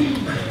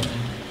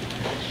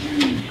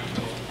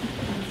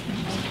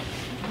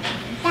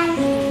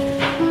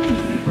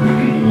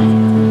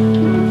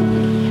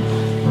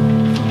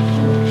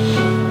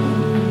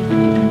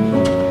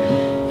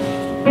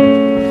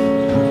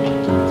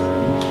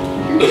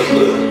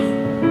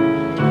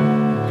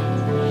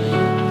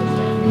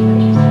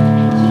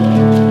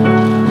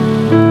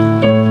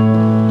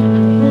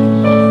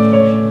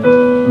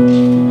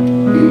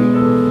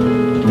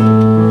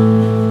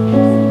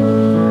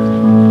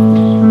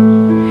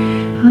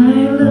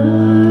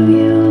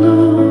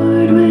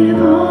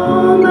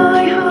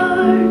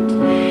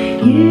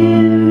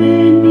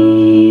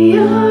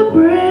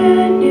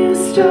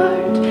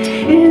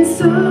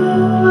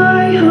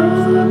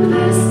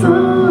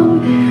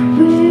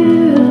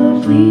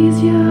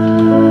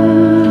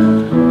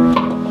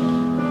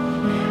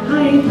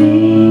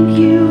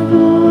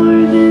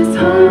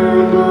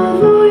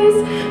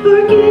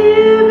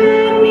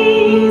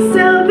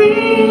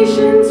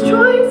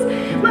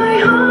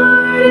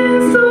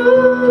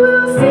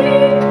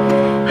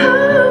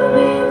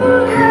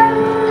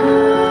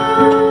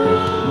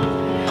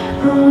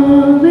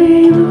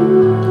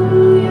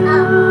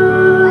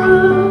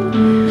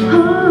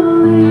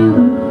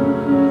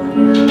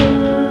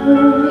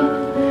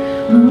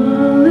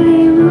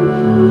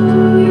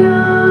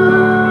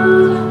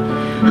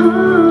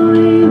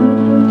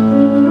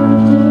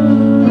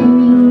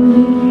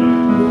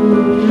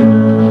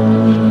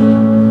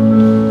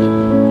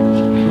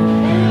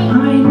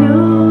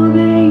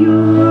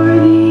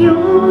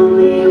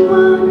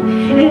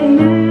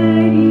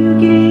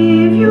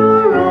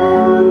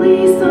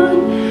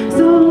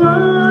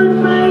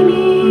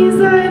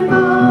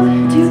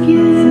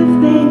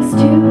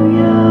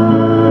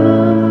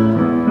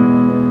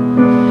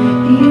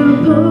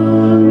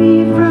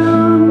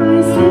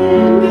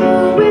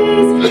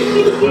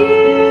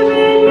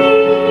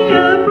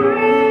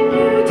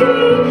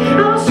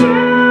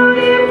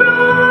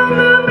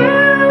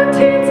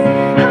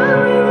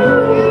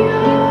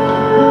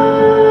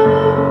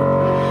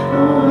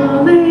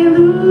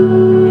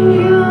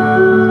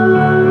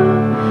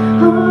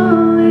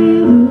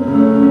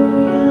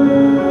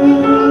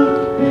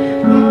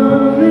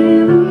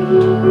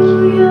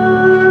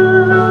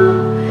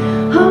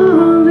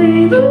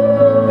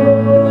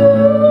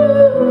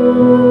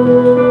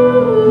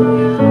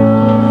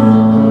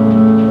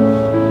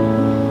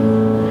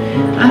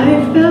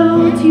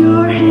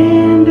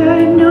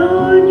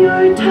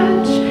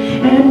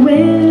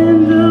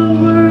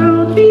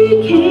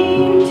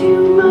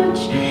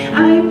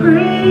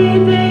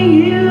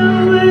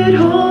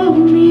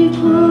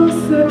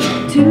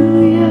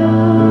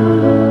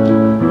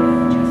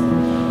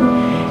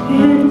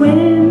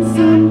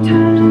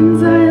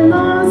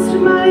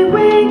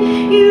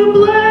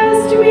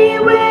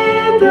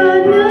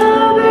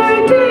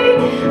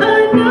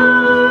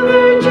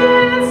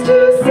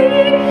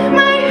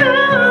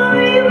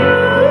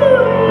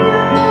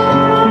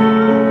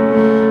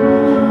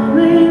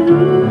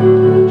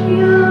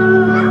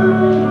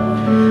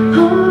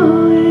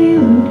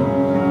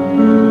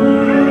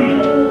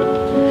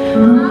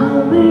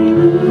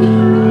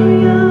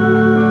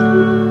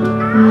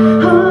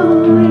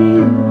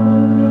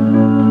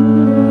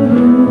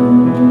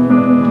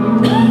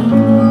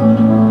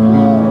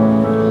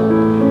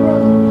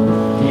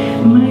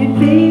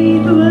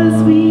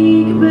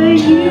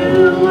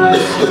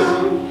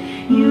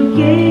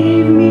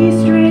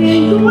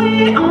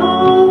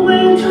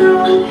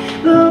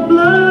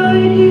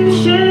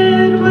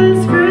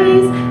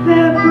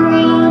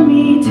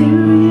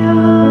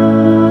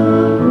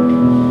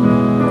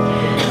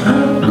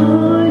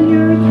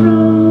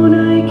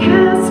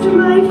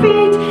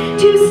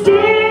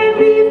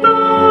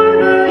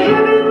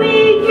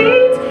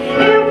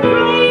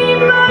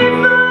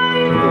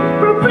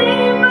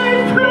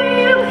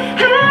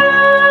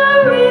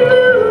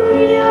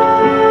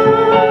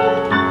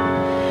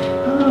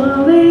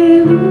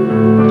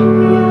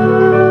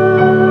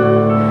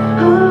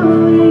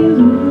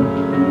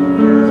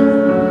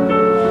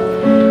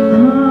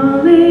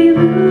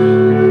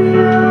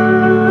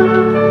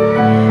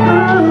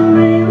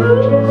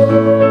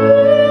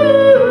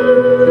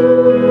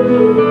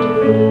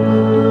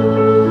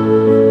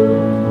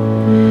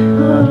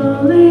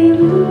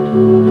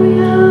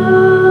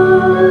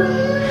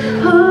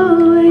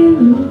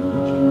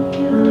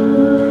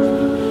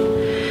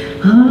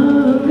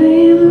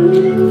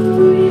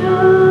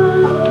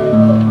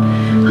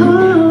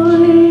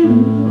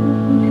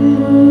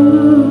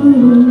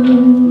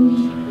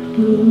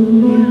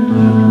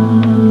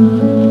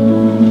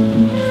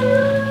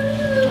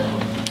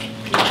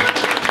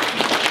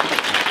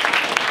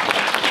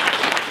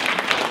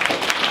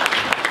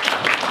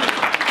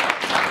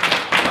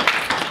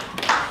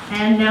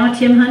 And now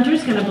Tim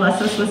Hunter's going to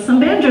bless us with some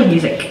banjo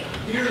music.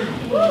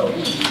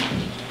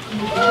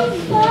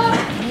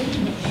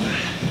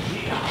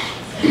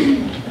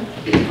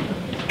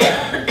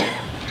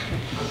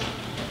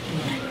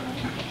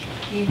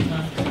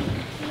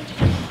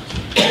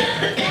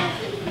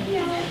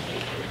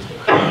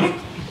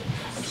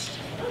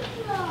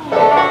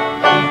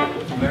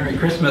 Merry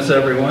Christmas,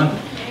 everyone.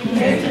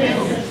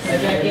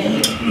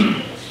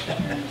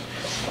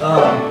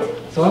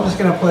 So I'm just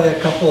going to play a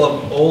couple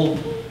of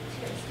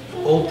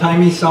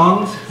old-timey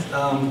songs.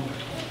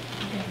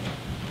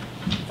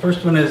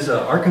 First one is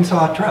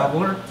Arkansas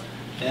Traveler,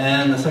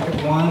 and the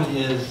second one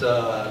is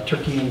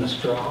Turkey in the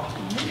Straw.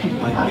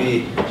 Might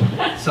be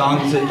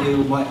songs that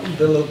you might,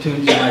 the little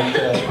tunes you might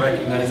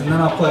recognize, and then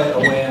I'll play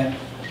Away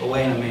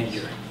in a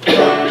Manger.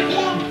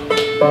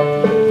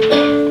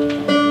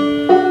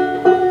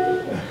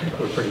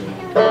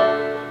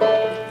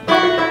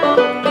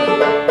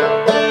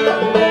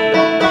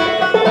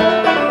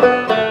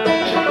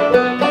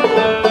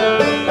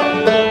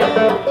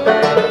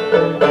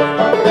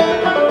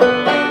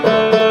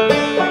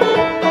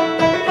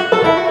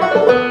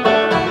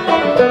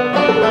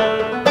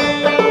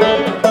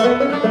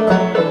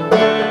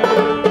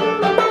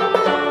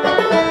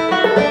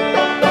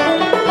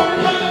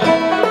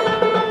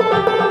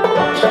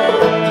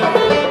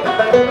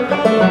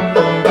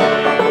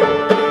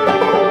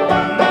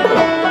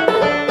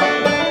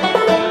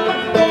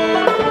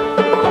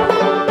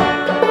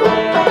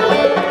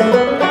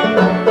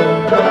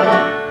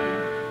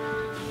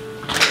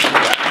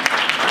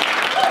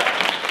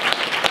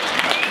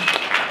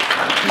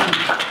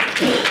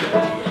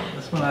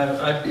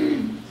 I've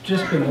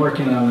just been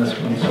working on this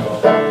one, so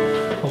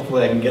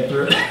hopefully I can get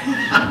through it.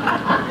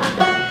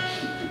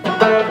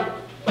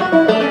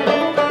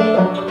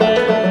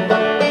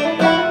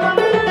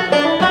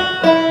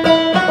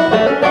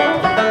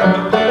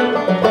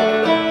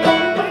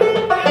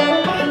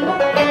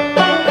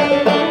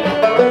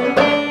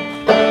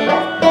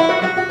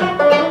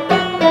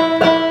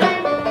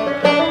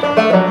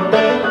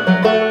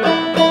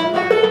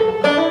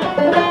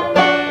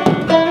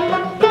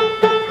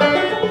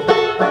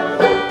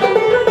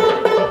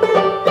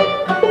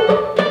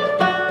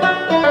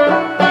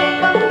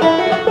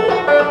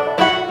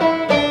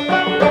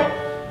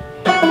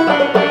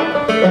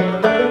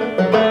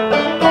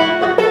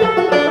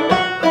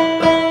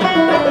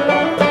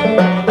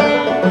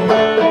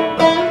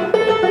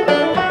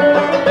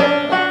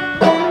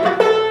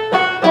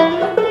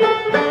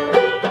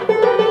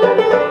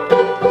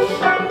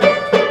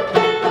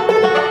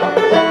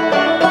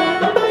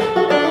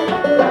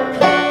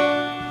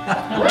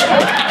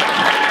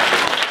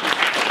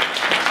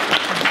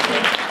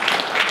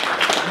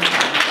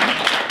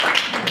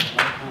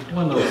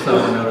 One little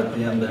solo note at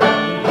the end there.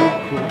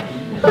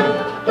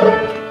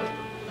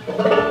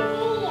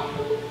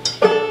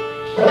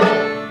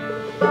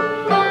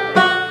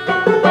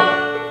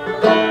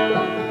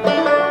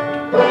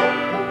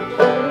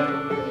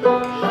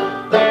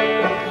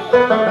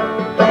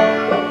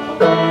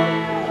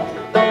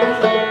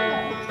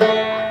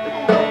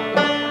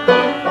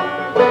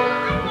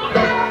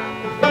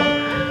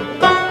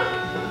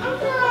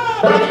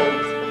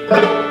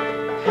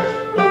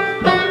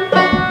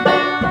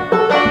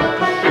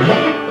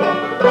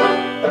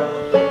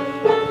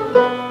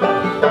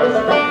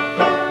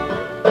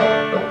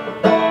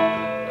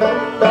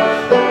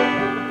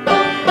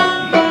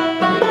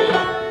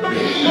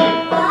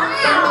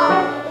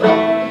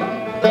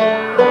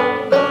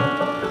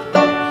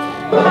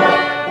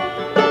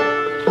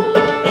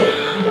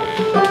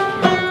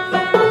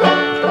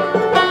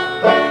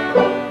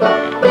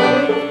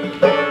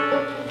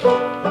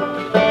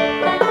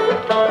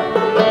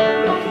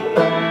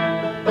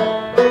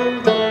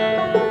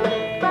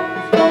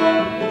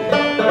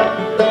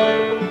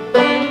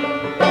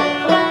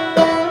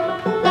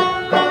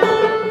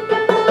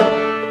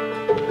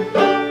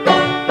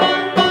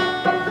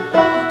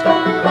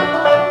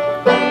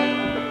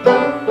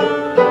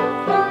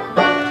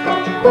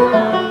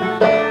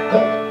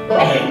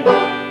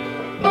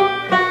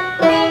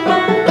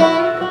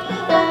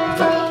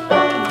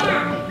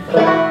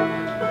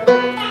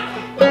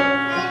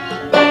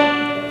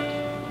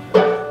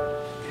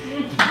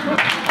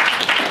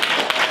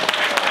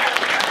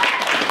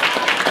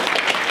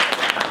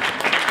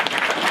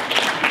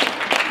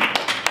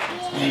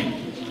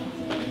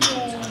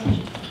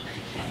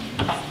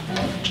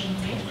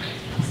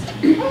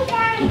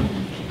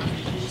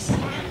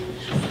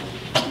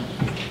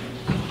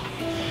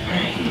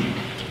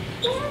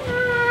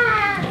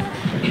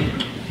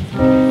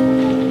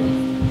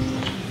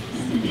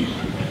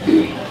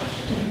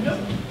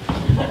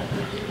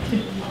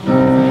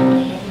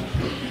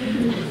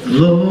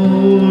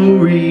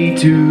 Glory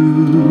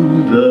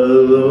to the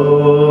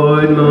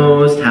Lord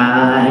Most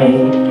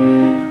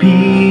High,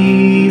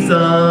 peace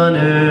on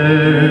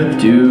earth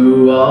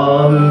to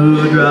all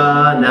who drive.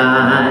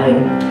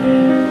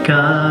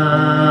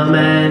 Come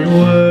and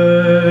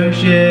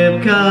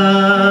worship,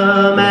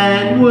 come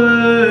and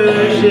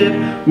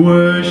worship,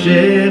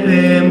 worship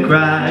Him,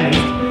 Christ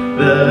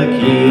the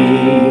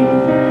King.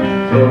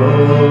 Oh,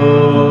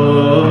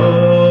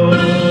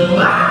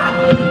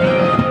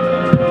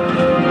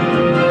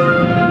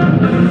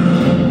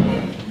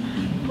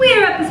 We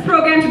interrupt this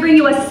program to bring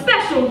you a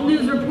special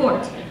news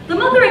report. The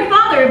mother and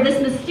father of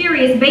this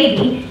mysterious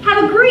baby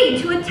have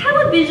agreed to a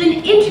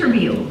television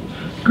interview.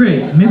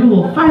 Great, maybe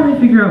we'll finally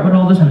figure out what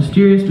all this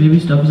mysterious baby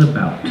stuff is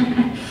about.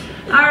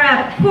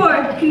 Our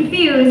poor,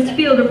 confused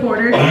field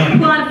reporter,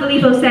 Juan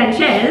Filippo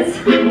Sanchez,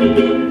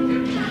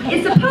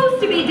 is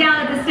supposed to be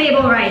down at the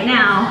stable right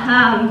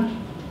now.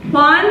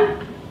 Juan?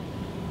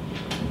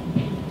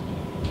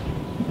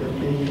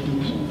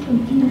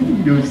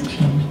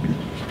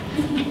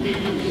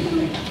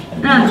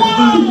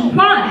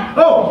 Juan!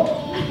 Oh!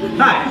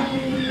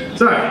 Hi!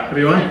 Sorry,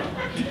 everyone.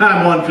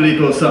 I'm Juan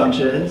Filippo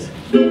Sanchez.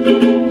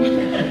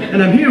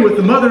 And I'm here with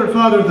the mother and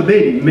father of the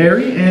baby,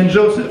 Mary and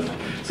Joseph.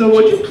 So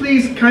would you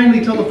please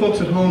kindly tell the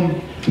folks at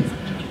home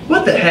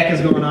what the heck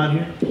is going on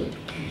here?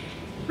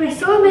 My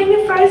soul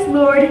magnifies the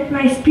Lord,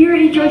 my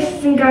spirit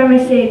rejoices in God my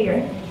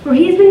Savior, for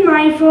He has been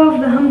mindful of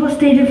the humble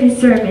state of His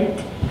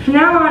servant. From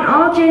now on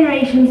all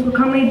generations will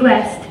call me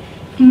blessed,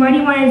 for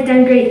Mighty One has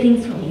done great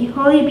things for me.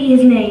 Holy be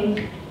His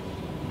name.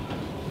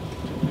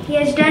 He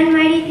has done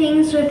mighty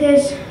things with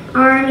His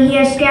arm. He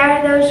has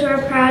scattered those who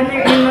are proud in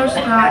their inmost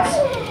thoughts.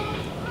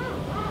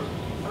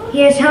 He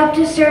has helped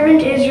His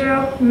servant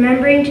Israel,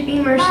 remembering to be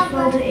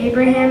merciful to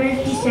Abraham and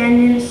his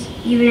descendants,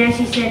 even as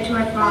He said to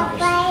our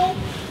fathers.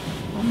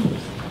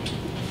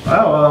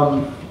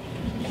 Wow,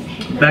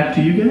 back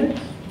to you guys.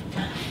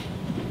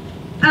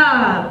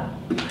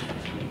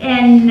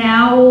 And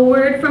now a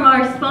word from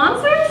our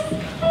sponsors?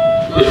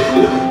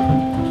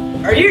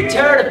 Are you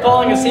tired of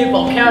falling asleep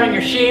while counting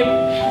your sheep?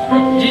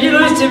 Did you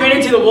lose too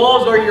many to the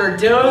wolves or you're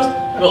dozed?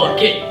 Well,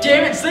 get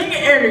damn it, sling an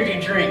energy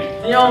drink.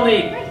 The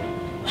only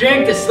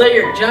drink to slay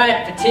your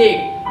giant fatigue.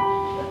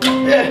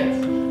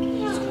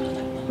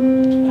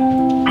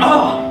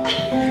 Oh.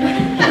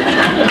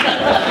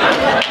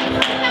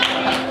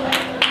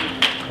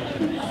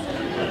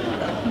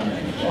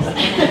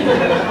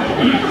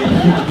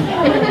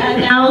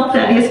 And now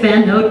Thaddeus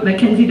Van Note,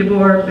 Mackenzie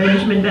DeBoer,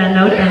 Benjamin Van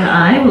Note, and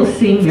I will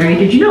sing Mary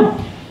Did You Know?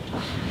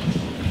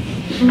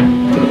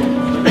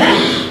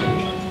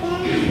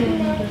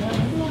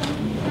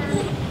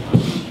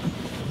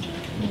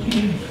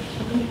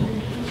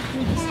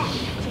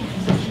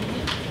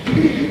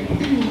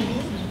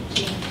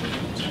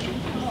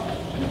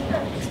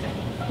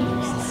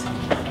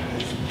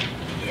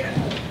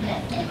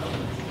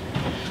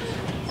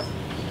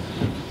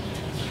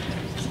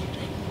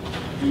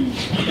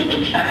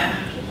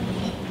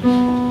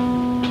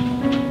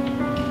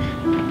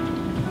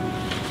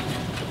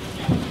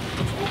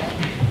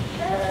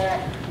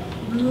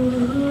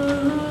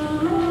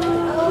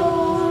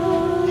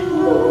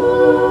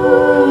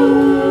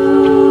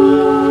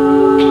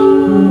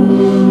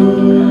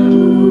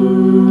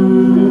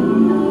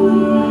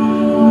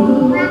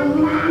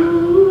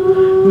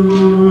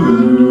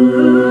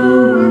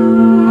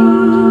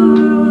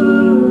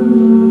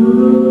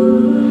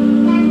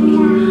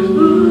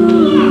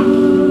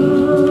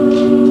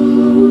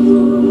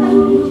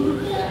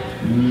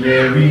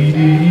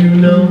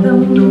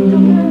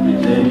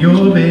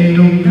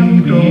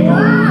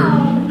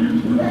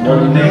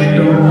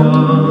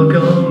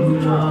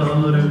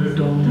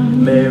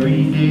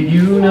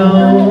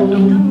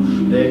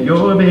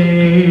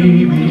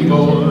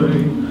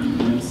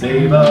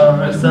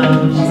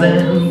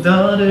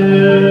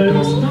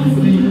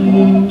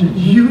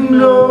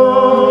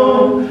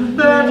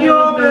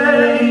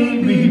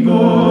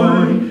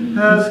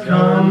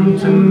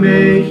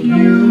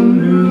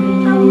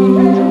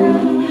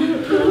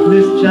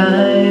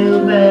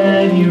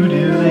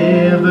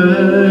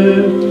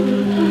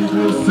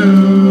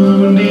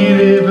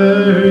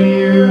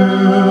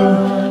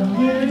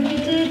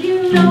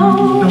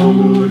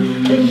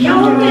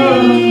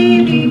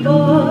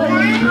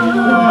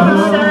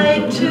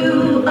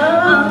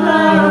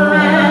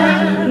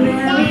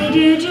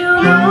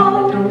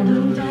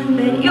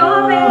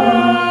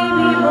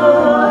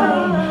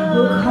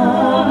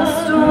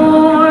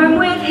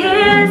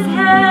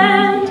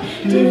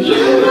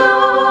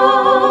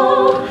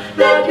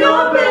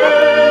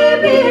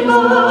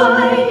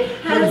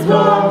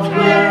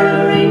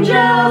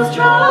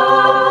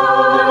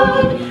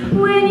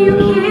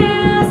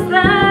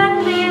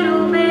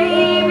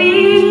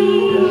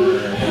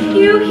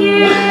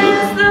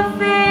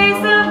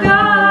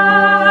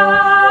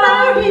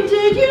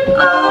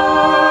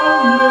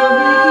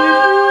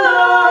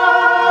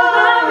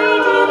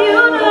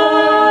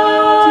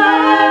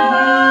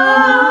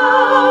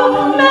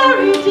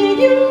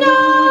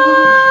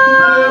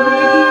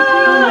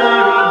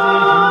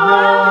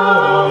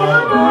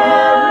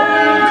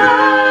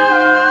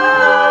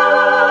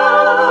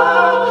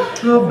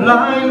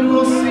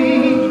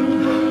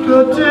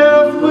 The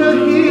deaf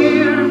will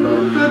hear,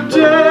 the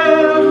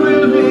dead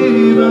will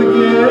live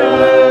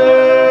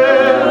again.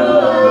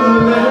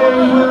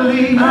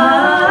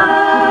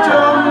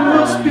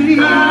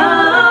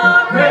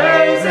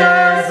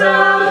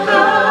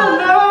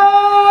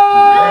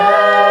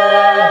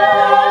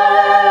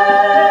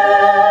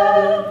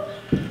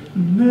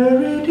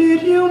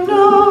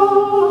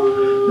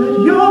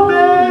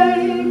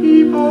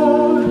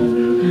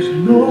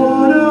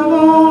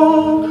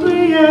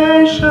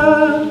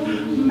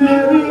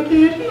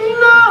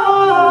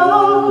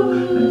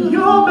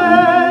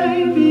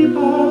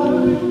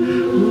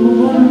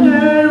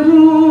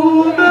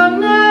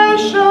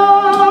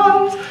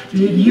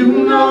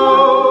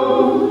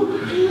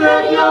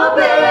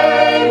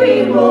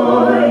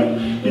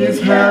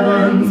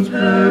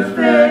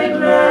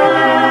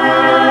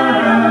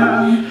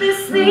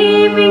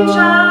 sleeping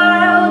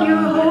child you're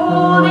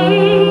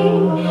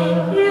holding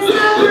is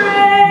the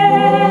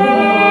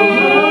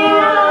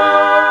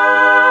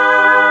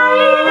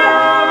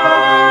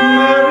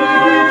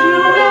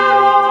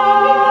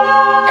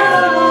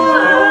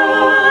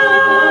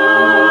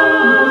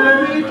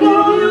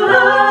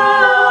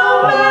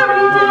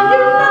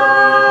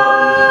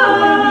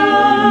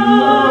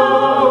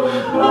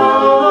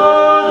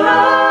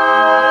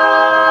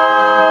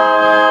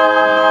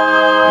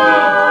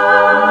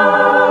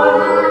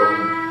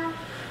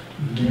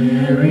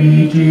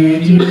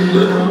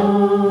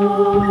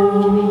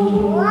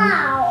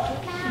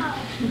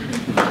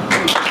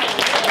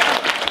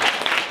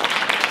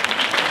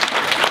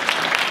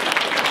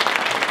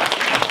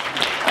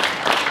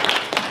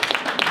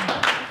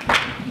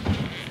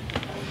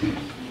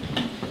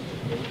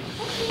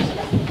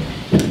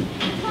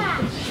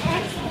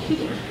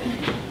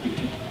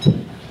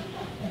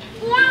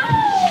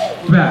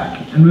Back,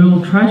 and we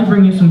will try to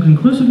bring you some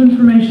conclusive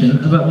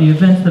information about the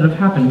events that have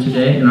happened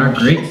today in our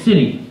great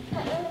city.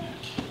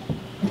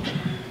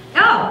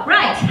 Oh,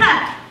 right.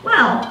 Ha.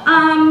 Well,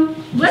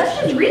 let's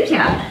just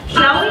recap,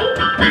 shall we?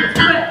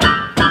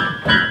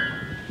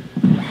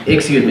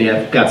 Excuse me,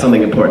 I've got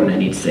something important I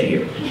need to say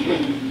here.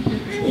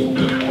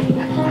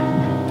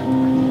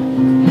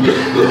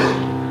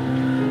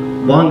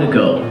 Long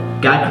ago,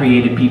 God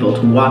created people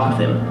to walk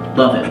with Him,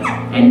 love Him,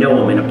 and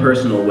know Him in a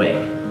personal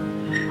way.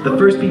 The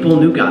first people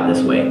knew God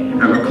this way,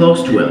 and were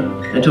close to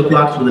Him, and took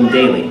walks with Him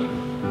daily.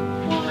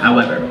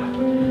 However,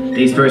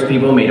 these first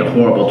people made a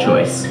horrible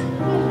choice.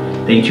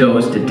 They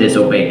chose to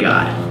disobey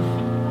God.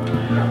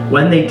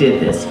 When they did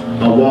this,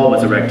 a wall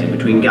was erected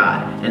between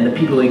God and the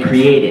people He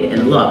created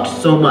and loved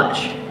so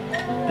much.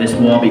 This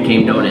wall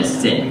became known as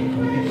sin.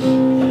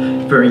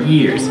 For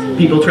years,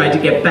 people tried to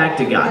get back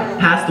to God,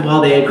 past the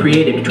wall they had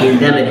created between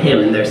them and Him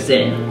and their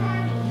sin.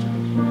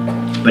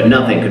 But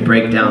nothing could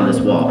break down this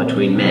wall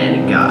between man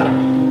and God.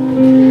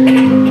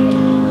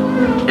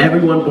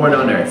 Everyone born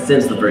on earth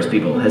since the first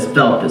people has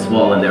felt this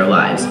wall in their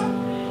lives.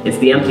 It's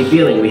the empty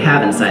feeling we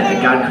have inside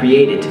that God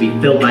created to be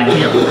filled by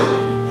Him.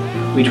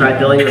 We try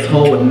filling this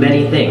hole with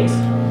many things: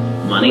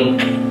 money,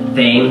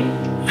 fame,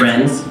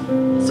 friends,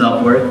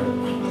 self-worth,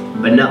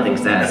 but nothing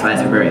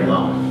satisfies for very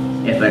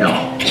long, if at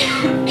all.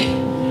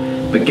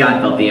 But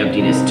God felt the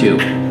emptiness too.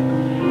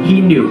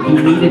 He knew He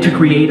needed to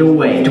create a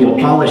way to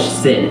abolish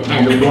sin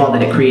and the wall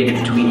that it created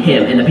between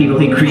Him and the people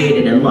He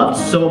created and loved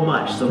so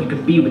much so He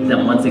could be with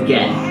them once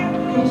again.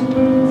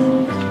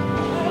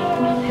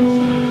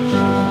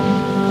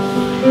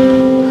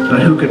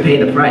 But who could pay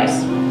the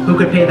price? Who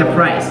could pay the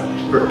price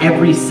for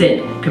every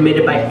sin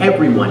committed by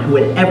everyone who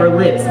had ever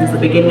lived since the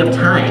beginning of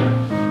time?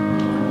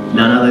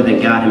 None other than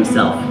God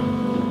Himself.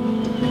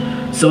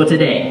 So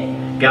today,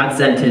 God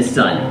sent His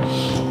Son,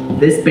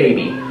 this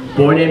baby,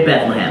 born in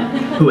Bethlehem,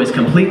 who is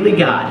completely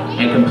God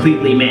and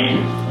completely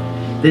man.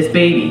 This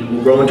baby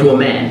will grow into a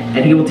man,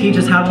 and He will teach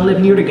us how to live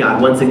near to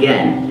God once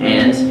again,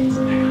 and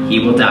He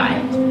will die.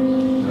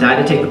 Die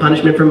to take the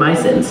punishment for my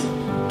sins.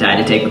 Die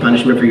to take the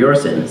punishment for your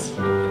sins.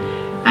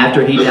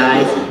 After He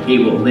dies, He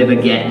will live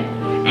again.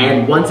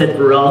 And once and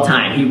for all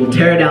time, He will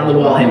tear down the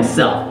wall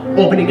Himself,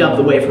 opening up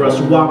the way for us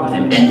to walk with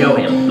Him and know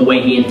Him the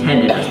way He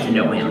intended us to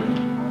know Him.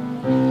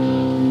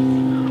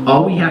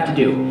 All we have to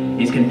do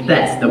is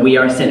confess that we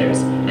are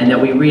sinners and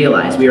that we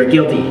realize we are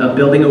guilty of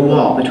building a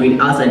wall between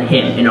us and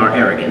Him in our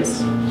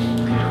arrogance.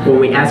 When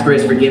we ask for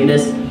His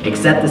forgiveness,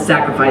 accept the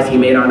sacrifice He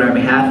made on our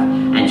behalf,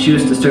 and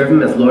choose to serve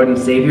Him as Lord and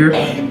Savior,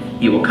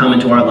 He will come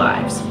into our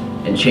lives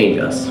and change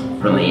us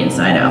from the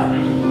inside out.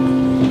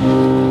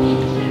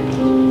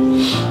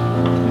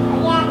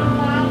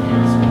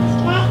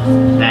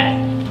 That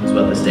is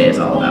what this day is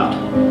all about.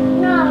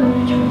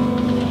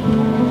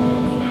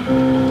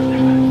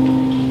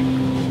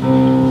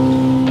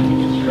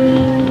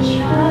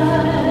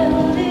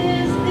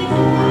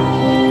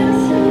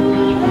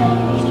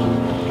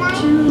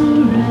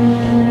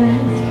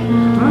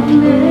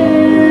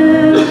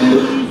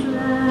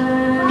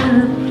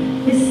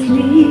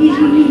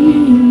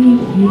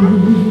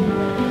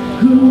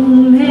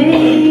 Whom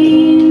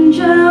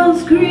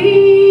angels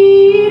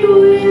greet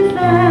with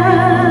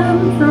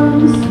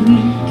anthems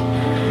sweet,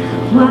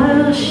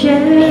 while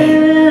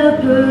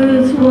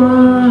shepherds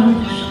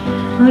watch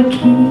are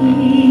keeping.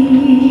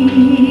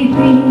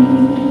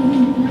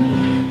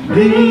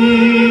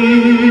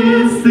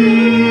 This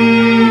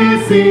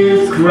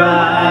is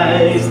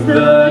Christ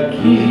the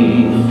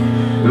King,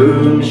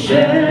 whom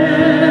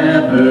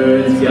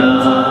shepherds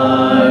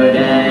guard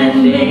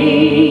and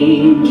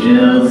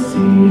angels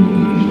sing.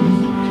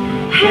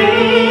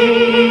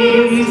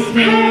 Haste,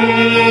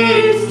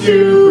 haste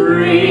to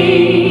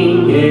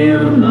bring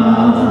Him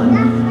on,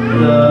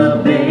 the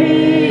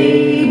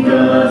babe,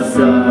 the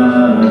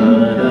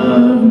Son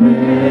of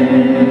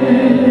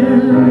Mary.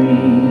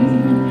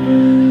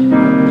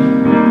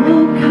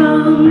 Oh,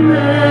 come,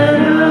 let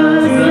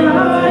us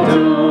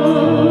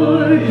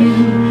adore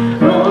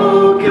Him.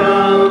 Oh,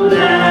 come,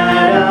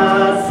 let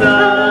us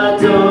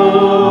adore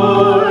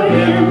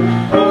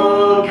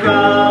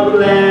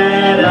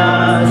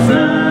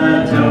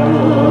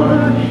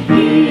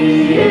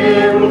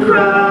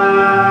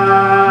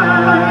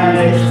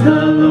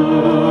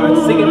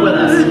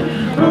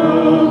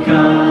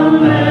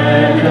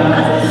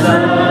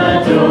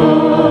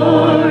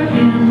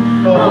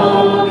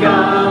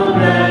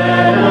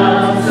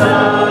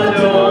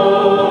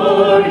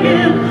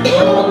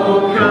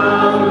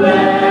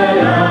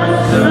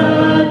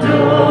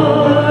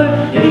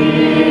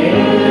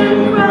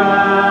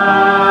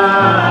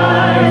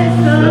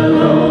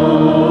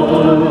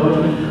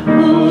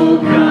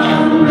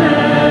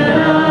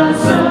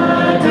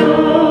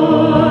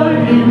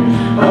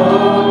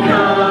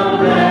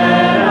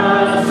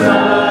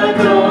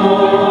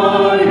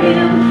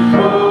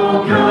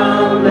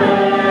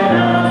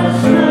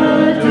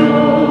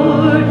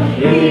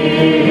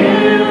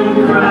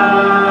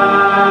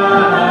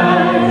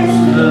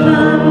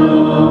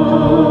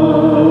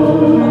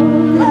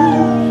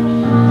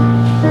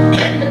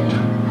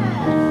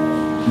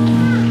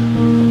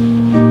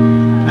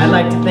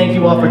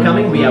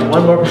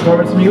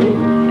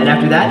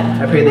after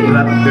that, I pray that you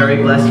have a very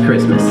blessed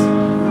Christmas.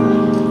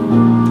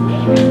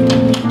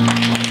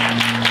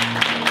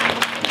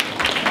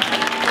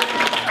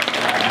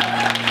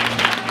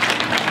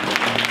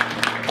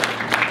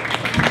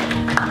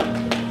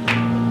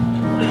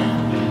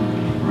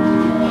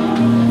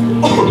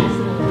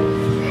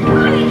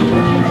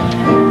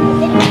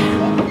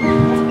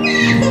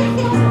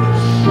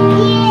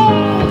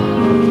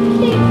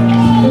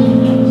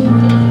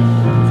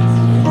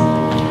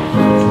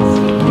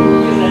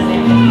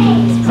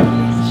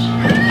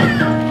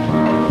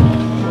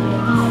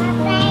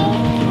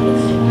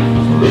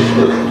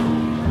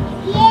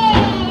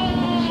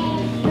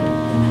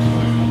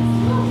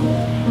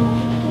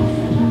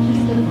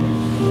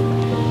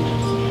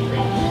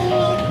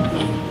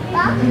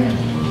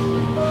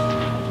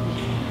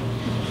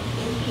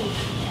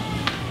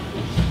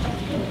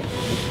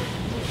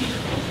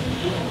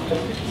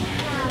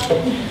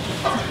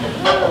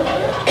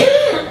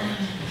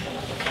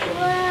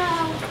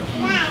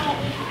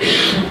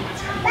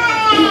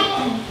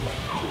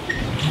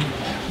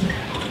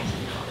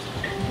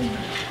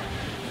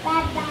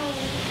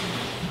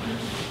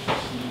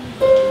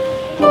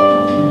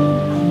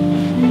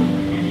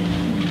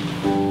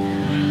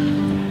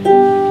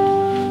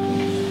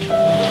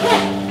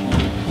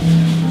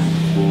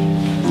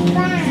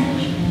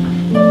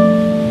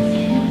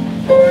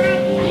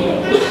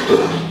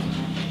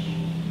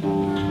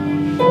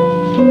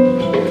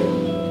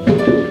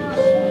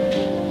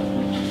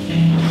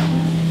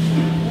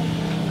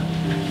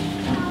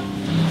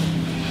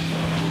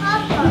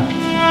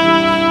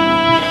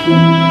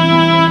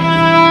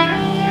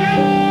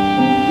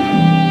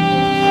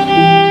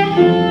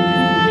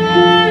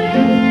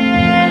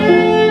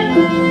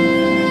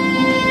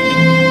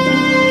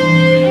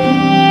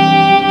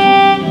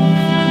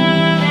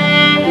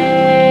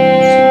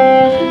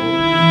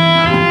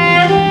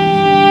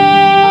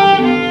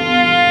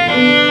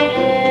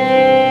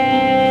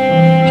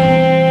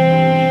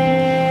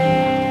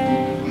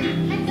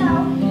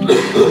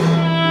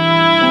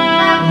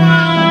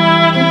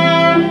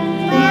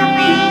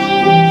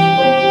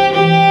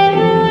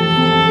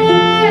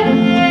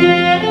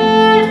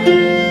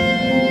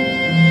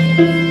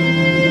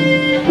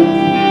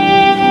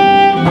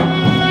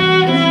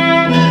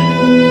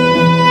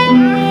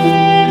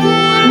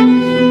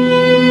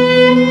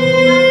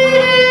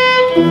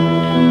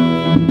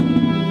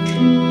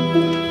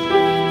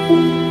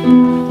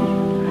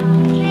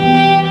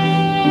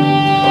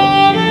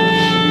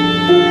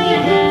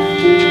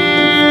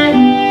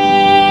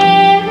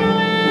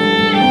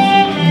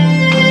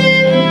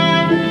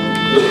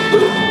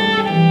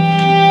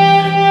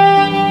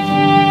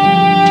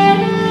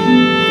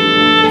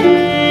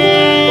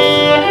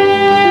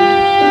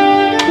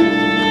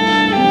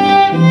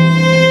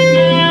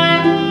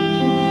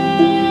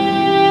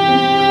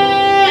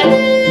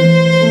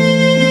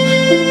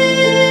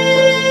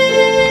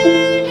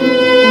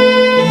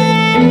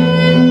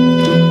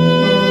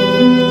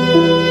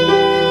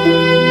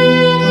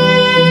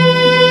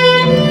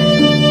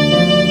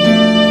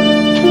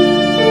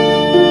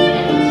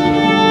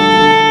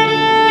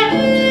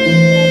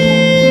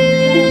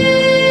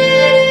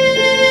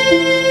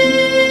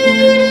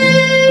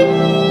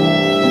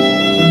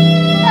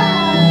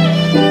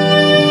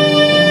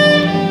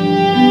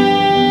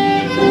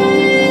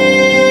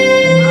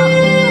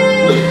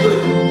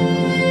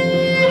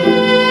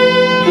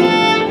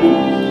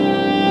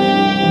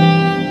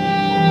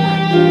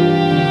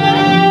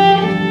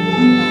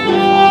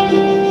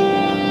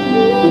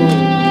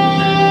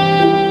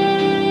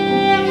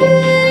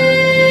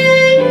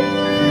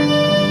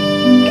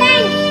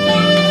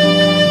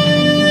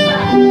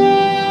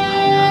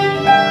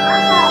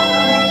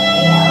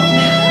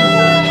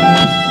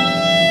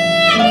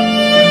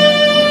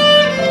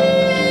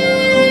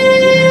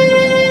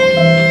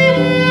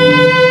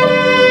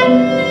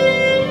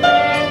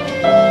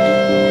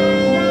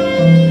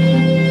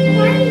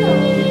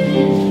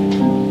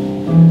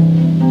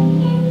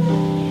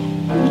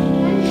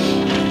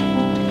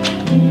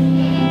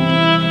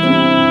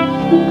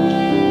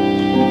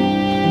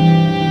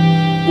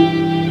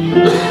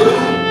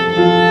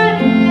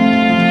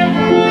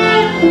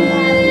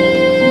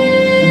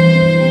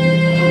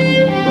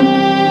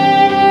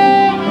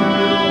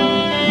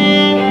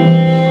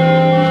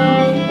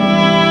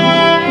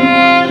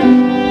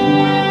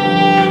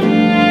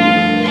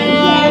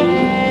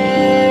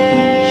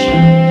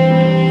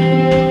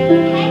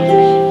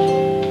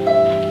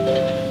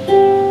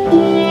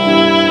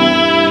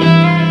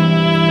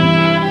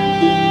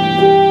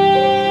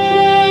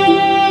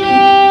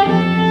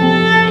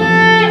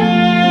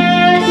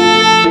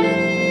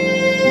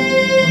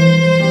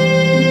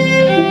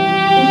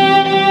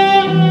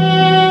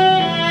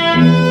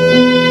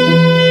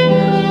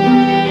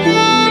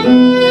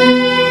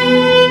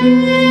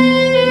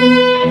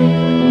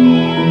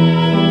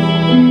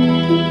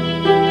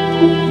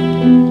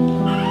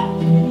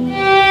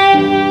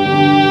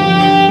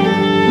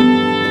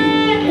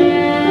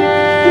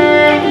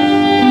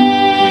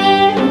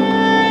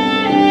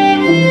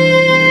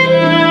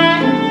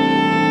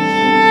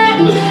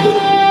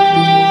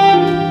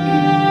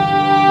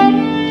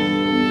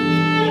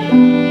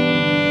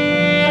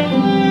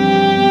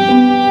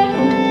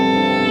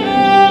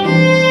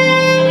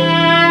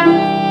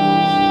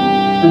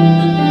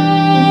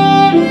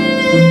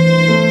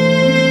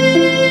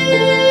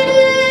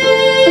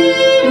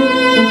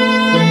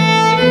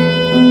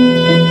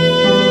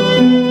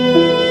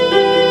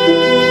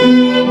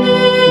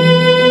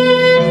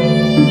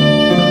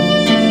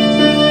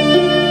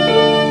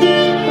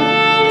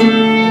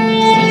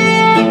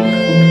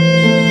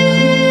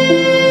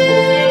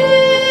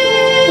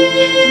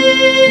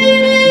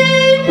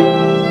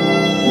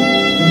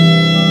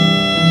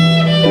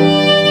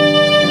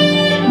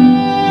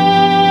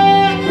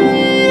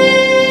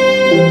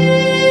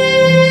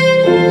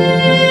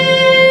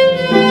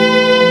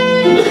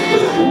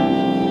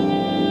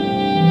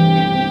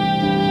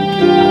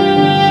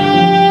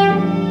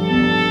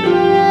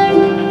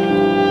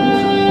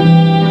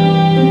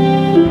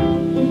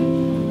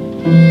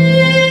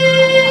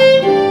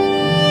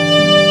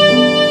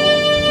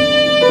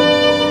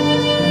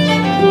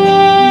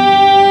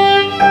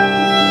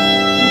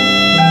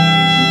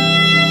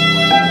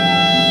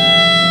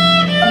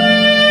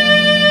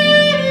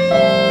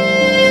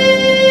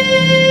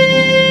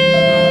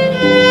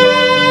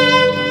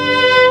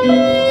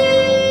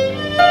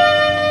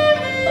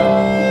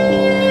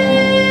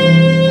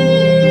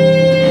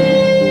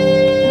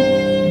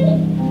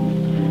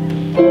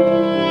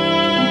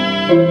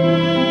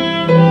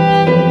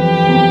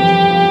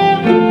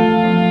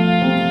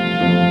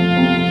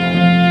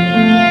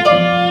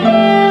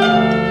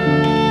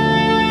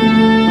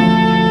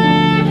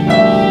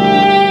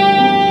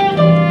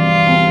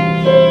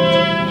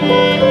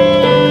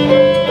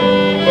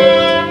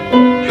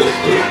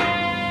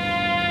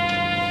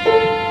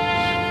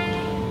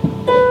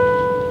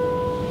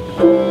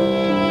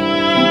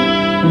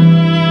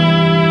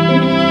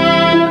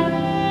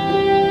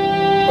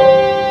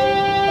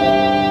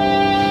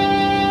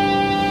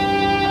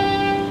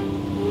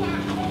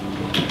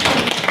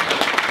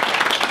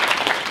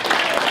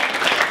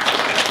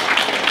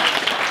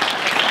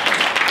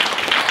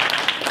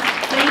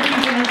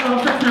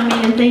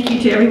 And thank you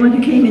to everyone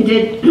who came and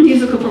did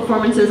musical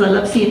performances. I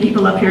love seeing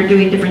people up here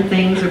doing different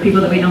things, or people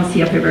that we don't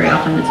see up here very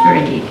often. It's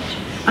very neat.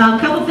 A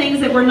couple things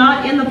that were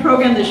not in the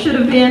program that should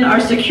have been. Our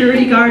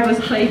security guard was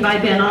played by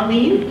Ben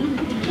Aline.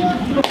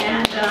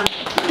 And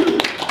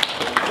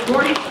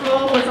Gordy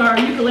Stroll was our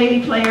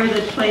ukulele player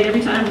that played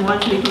every time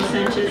Juan Felipe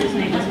Sanchez, his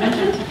name was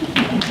mentioned.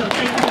 So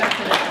thank you guys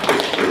for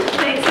that.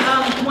 Thanks.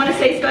 I want to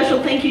say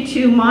special thank you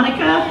to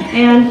Monica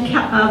and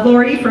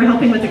Lori for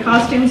helping with the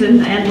costumes,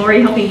 and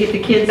Lori helping get the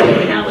kids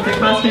going out with their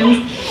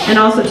costumes, and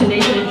also to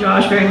Nathan and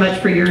Josh very much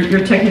for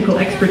your technical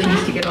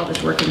expertise to get all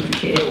this working.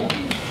 Appreciate it.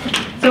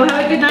 So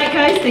have a good night,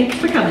 guys. Thanks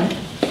for coming.